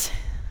connect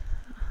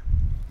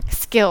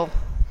skill,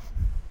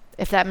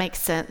 if that makes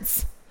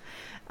sense.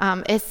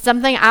 It's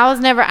something I was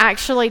never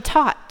actually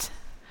taught.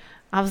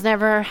 I was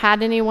never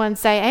had anyone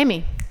say,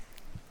 Amy,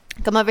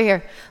 come over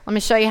here. Let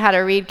me show you how to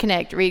read,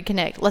 connect.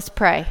 Let's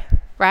pray,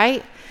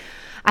 right?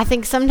 I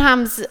think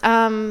sometimes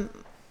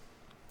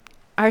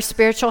our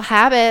spiritual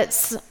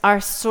habits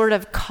are sort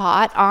of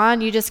caught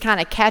on. You just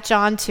kind of catch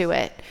on to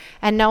it.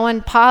 And no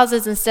one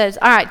pauses and says,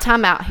 all right,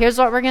 time out. Here's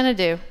what we're going to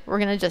do. We're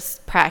going to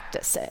just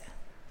practice it,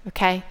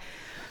 okay?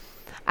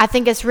 I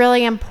think it's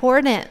really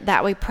important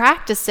that we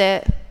practice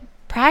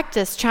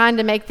trying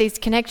to make these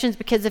connections,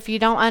 because if you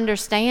don't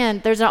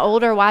understand, there's an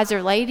older,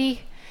 wiser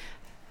lady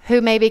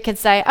who maybe can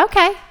say,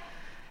 okay,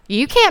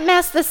 you can't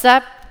mess this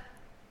up.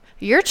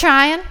 You're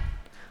trying.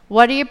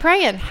 What are you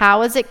praying?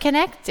 How is it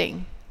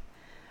connecting?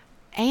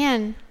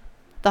 And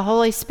the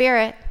Holy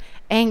Spirit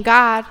and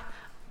God,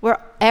 where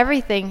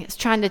everything is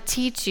trying to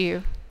teach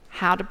you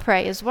how to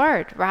pray his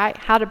word, right?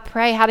 How to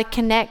pray, how to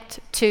connect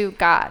to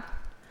God.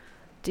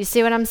 Do you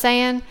see what I'm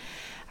saying?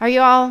 Are you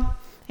all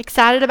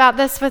excited about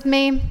this with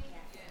me?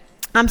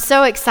 I'm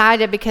so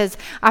excited because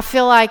I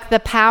feel like the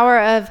power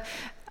of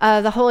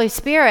the Holy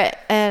Spirit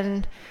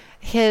and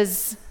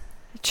his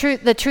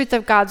truth, the truth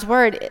of God's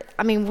word,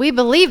 I mean, we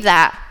believe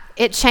that.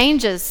 It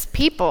changes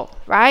people,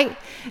 right?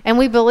 And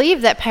we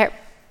believe that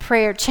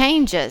prayer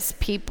changes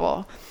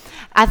people.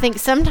 I think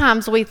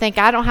sometimes we think,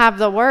 I don't have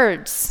the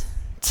words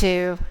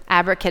to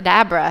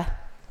abracadabra,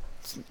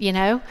 you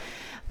know?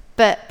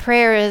 But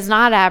prayer is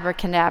not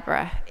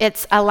abracadabra.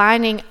 It's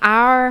aligning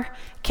our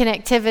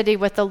connectivity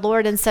with the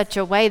Lord in such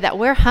a way that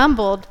we're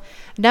humbled,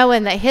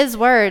 knowing that his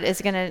word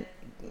is going to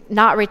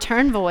not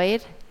return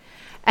void,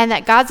 and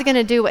that God's going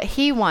to do what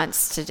he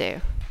wants to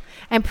do.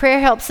 And prayer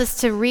helps us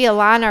to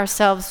realign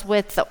ourselves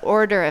with the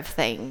order of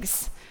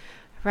things,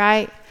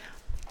 right?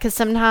 Because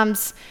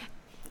sometimes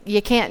you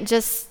can't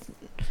just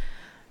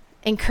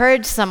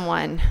encourage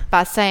someone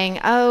by saying,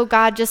 oh,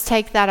 God, just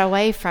take that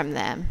away from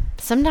them.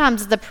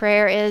 Sometimes the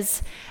prayer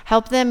is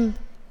help them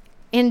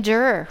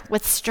endure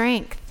with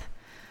strength.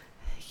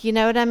 You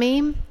know what I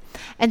mean?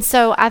 And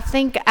so I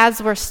think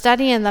as we're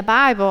studying the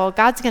Bible,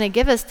 God's going to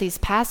give us these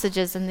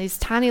passages and these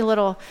tiny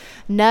little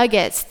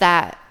nuggets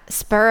that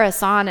spur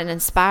us on and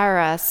inspire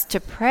us to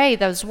pray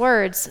those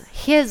words,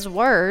 his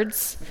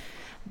words,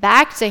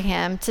 back to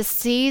him, to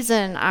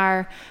season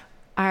our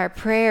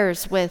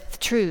prayers with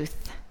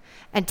truth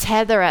and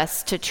tether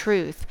us to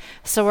truth.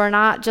 So we're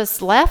not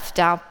just left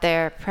out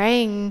there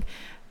praying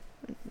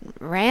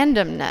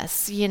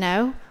randomness, you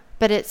know,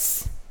 but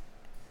it's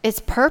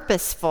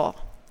purposeful.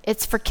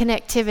 It's for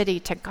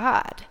connectivity to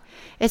God.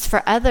 It's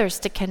for others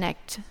to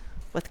connect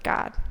with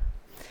God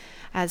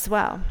as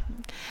well.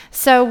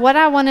 So what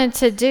I wanted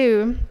to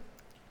do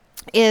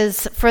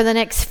is, for the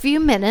next few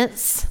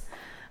minutes,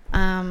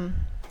 I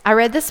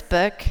read this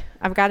book.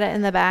 I've got it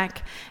in the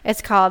back.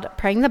 It's called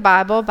Praying the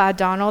Bible by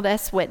Donald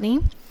S.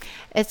 Whitney.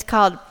 It's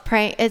called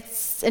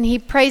and he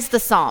prays the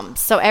Psalms.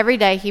 So every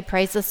day he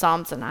prays the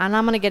Psalms, and I'm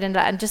going to get into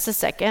that in just a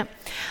second.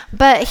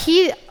 But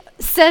he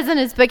says in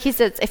his book, he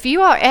says, if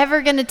you are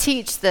ever going to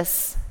teach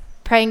this,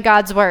 praying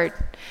God's word,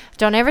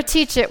 don't ever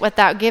teach it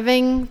without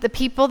giving the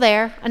people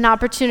there an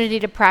opportunity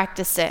to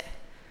practice it,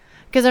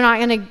 because they're not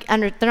going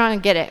to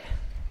get it.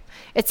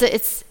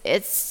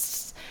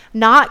 It's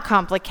not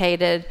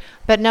complicated,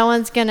 but no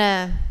one's going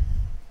to.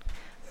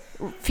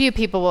 Few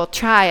people will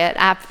try it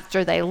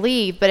after they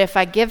leave, but if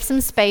I give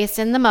some space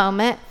in the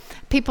moment,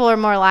 people are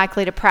more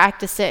likely to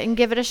practice it and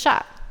give it a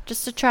shot,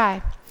 just to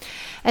try.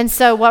 And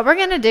so what we're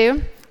going to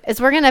do is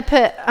we're going to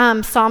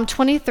put Psalm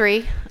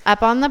 23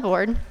 up on the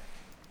board.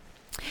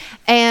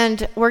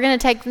 And we're going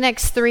to take the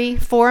next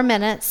 3-4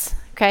 minutes,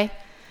 okay?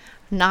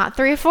 Not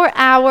 3 or 4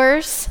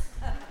 hours.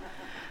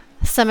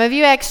 Some of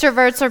you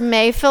extroverts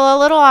may feel a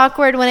little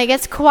awkward when it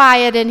gets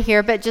quiet in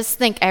here, but just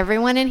think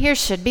everyone in here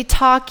should be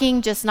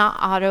talking, just not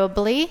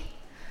audibly,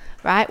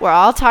 right? We're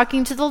all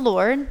talking to the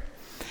Lord.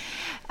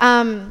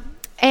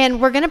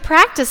 And we're going to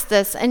practice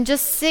this and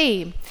just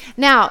see.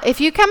 Now, if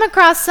you come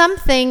across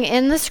something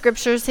in the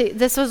scriptures,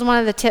 this was one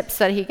of the tips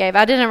that he gave.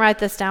 I didn't write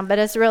this down, but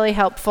it's really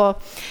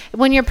helpful.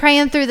 When you're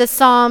praying through the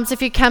Psalms,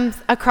 if you come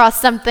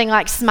across something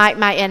like smite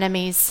my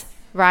enemies,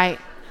 right?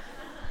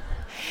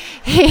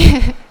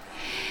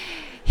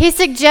 He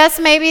suggests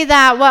maybe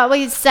that what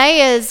we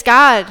say is,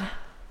 God,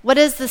 what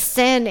is the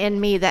sin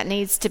in me that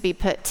needs to be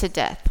put to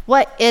death?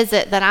 What is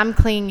it that I'm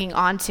clinging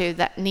onto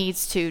that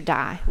needs to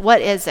die?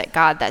 What is it,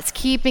 God, that's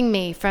keeping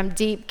me from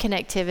deep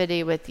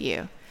connectivity with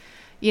you?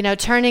 You know,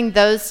 turning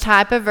those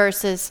type of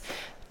verses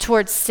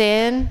towards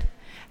sin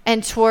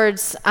and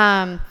towards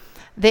the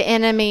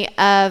enemy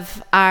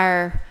of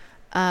our,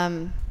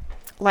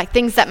 like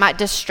things that might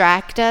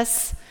distract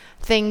us,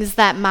 things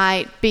that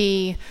might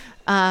be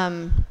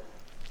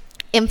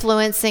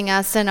influencing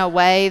us in a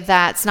way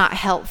that's not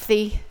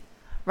healthy,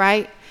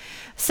 right?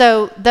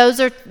 So those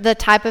are the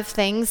type of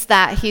things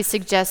that he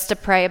suggests to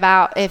pray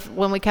about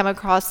when we come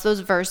across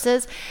those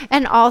verses.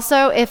 And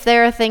also if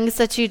there are things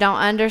that you don't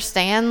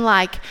understand,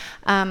 like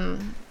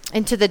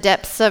into the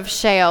depths of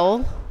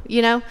Sheol,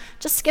 you know,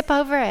 just skip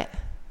over it.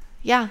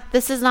 Yeah,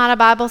 this is not a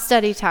Bible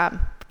study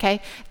time,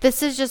 okay?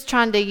 This is just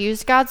trying to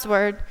use God's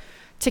word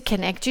to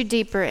connect you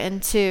deeper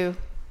into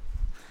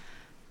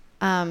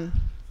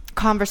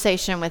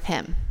conversation with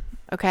him,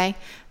 okay?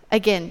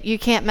 Again, you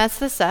can't mess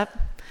this up.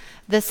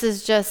 This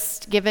is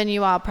just giving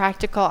you all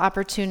practical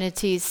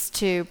opportunities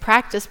to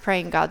practice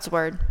praying God's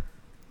word.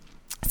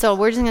 So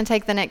we're just going to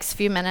take the next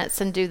few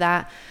minutes and do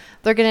that.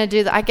 They're going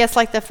to do, I guess,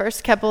 like the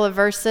first couple of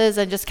verses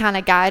and just kind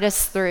of guide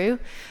us through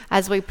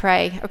as we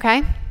pray,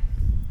 okay?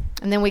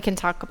 And then we can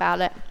talk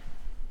about it.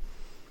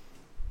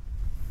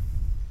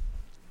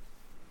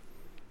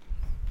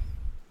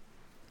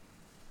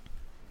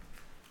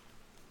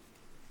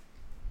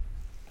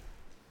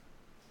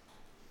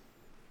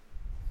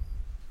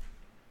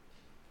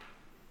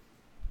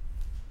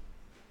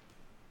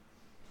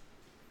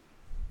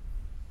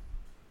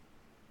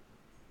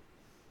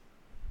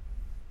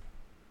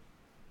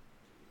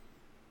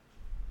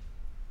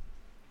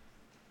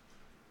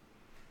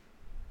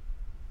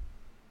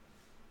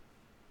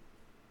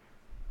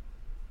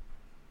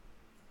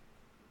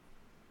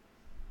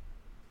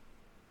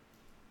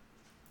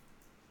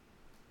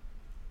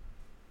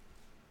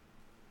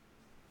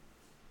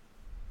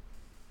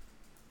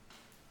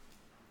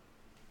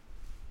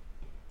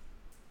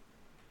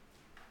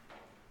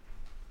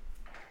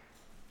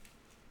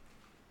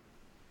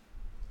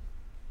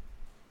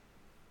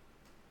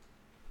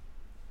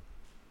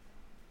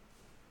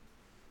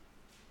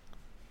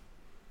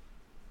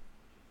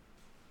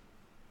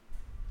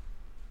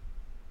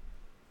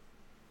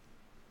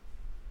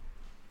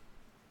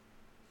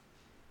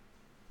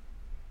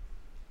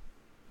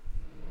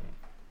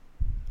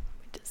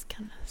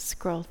 Kind of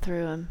scroll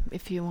through them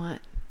if you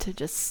want to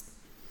just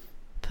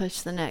push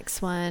the next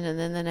one and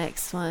then the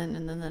next one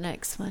and then the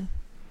next one.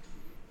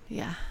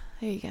 Yeah,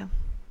 there you go.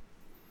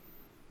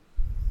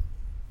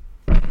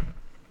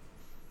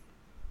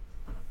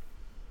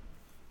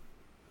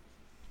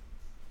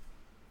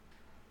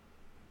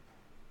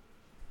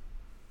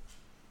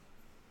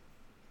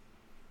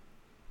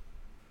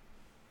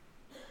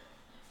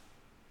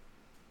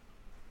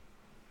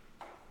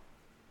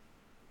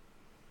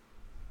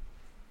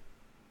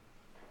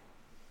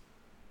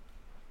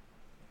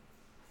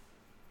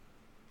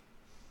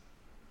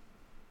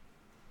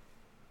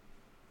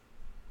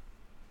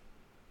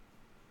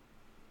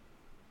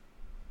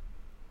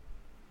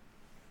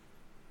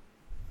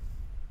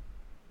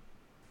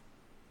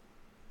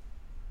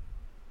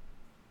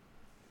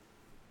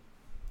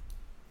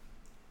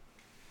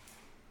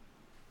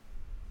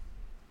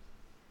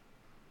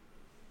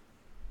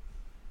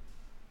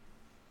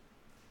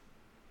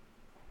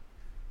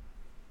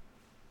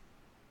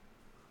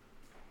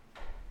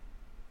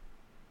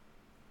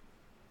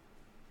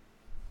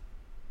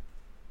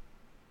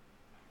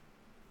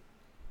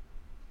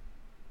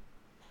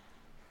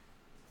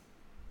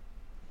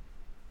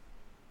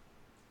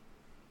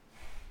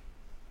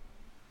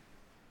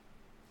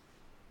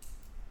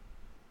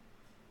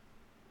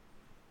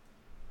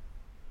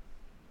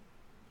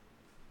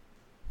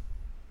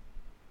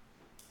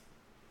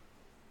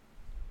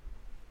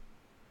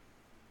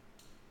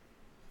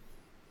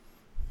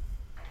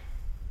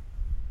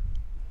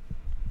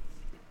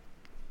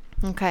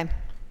 Okay.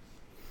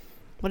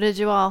 What did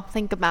you all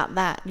think about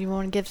that? You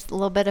want to give a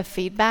little bit of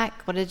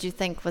feedback? What did you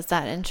think? Was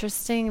that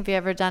interesting? Have you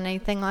ever done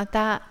anything like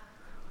that?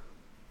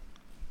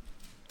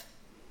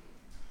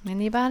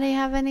 Anybody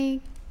have any?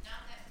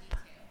 Not that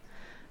detailed.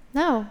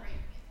 No.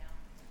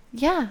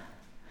 Yeah.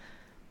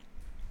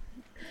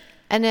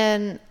 And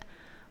then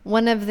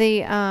one of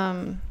the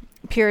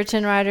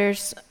Puritan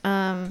writers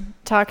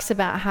talks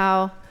about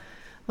how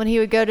when he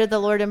would go to the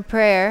Lord in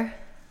prayer,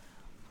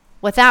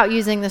 without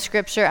using the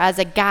scripture as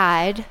a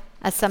guide,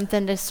 as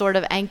something to sort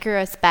of anchor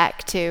us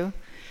back to,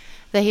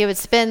 that he would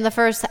spend the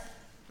first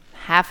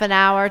half an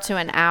hour to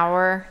an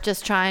hour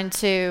just trying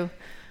to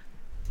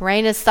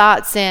rein his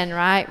thoughts in,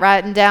 right?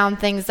 Writing down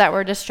things that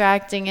were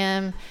distracting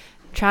him,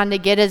 trying to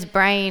get his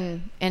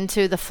brain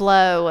into the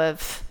flow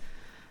of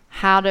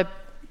how to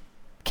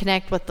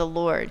connect with the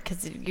Lord,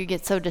 because you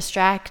get so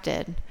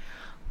distracted.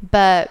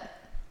 But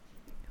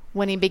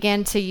when he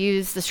began to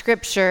use the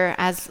scripture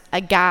as a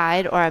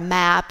guide or a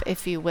map,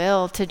 if you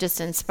will, to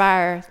just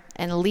inspire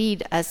and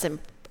lead us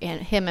in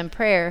him in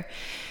prayer,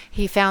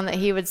 he found that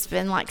he would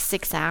spend like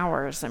 6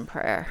 hours in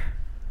prayer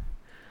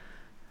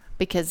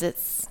because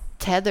it's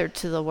tethered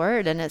to the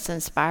word and it's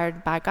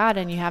inspired by God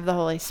and you have the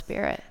Holy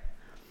Spirit.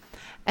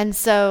 And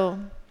so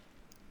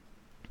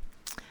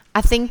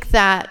I think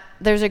that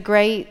there's a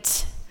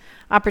great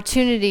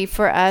opportunity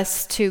for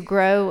us to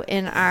grow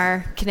in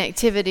our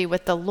connectivity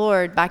with the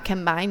Lord by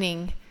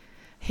combining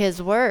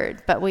his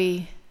word. But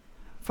we,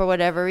 for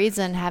whatever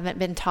reason, haven't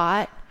been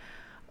taught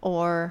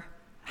or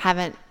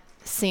haven't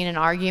seen an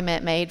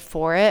argument made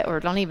for it or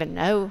don't even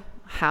know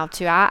how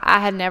to. I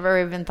had never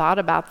even thought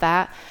about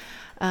that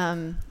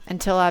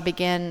until I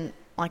began,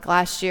 like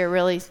last year,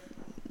 really,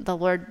 the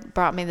Lord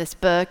brought me this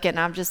book and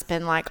I've just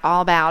been like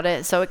all about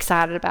it, so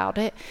excited about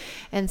it.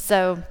 And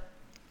so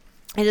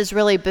it has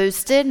really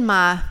boosted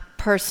my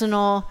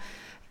personal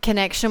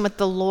connection with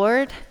the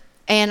Lord.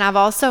 And I've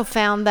also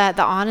found that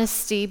the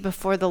honesty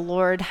before the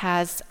Lord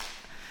has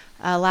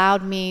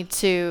allowed me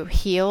to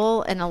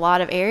heal in a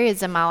lot of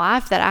areas in my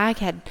life that I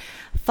had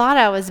thought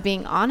I was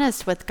being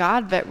honest with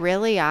God, but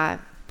really I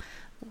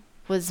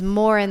was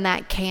more in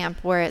that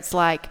camp where it's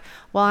like,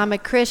 well, I'm a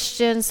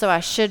Christian, so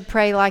I should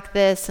pray like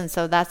this, and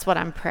so that's what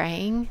I'm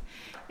praying,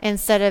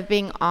 instead of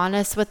being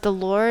honest with the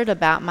Lord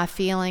about my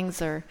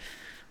feelings or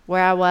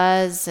where I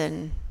was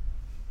and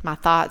my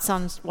thoughts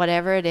on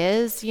whatever it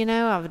is,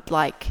 I would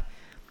like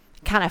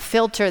kind of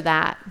filter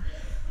that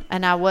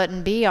and I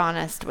wouldn't be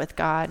honest with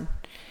God.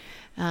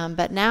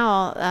 But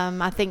now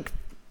I think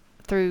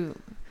through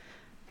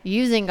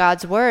using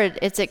God's word,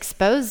 it's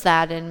exposed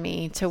that in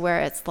me to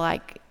where it's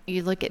like,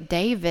 you look at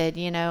David,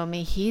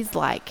 he's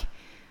like,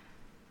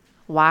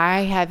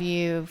 why have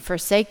you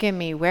forsaken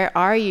me? Where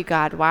are you,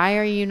 God? Why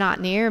are you not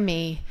near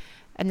me?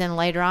 And then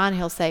later on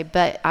he'll say,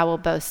 but I will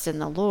boast in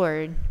the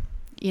Lord.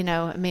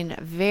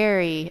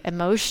 Very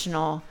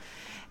emotional.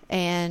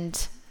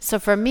 And so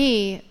for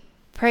me,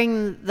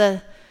 praying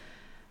the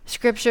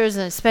scriptures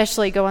and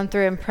especially going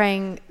through and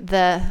praying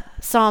the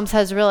Psalms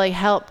has really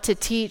helped to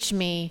teach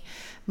me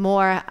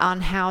more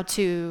on how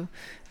to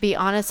be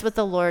honest with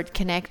the Lord,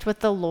 connect with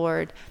the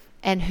Lord,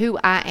 and who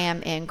I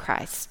am in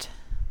Christ.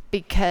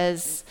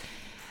 Because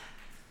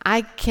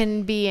I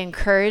can be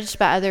encouraged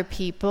by other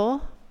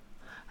people,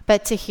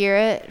 but to hear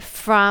it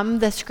from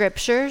the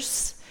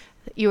scriptures,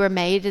 you were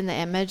made in the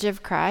image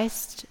of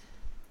Christ,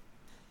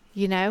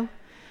 and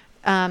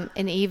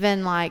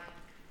even like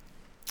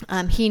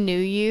he knew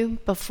you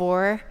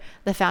before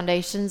the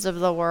foundations of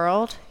the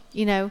world,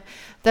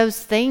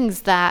 those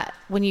things that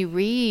when you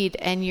read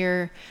and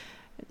you're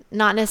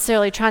not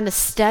necessarily trying to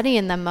study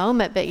in the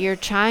moment, but you're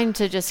trying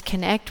to just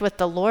connect with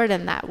the Lord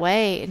in that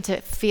way and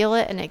to feel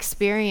it and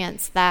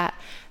experience that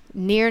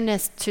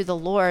nearness to the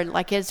Lord.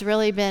 Like, it's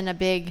really been a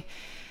big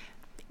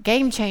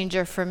game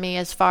changer for me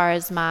as far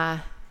as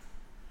my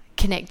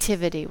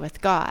connectivity with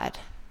God.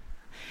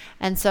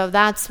 And so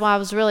that's why I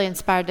was really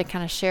inspired to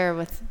kind of share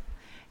with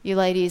you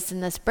ladies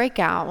in this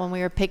breakout when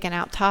we were picking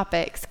out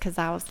topics, because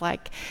I was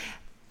like,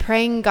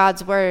 praying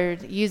God's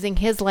word, using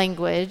his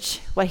language,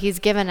 what he's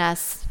given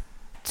us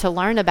to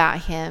learn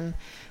about him,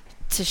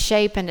 to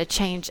shape and to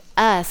change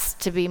us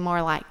to be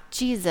more like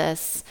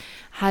Jesus,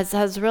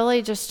 has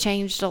really just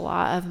changed a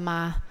lot of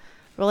my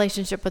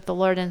relationship with the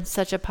Lord in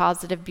such a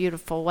positive,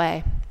 beautiful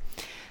way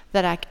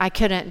that I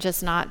couldn't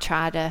just not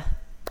try to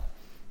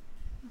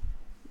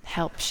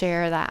help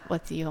share that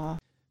with you all.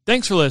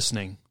 Thanks for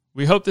listening.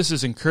 We hope this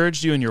has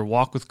encouraged you in your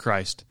walk with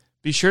Christ.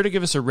 Be sure to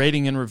give us a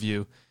rating and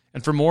review.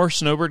 And for more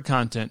Snowbird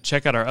content,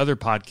 check out our other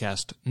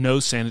podcast, No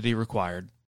Sanity Required.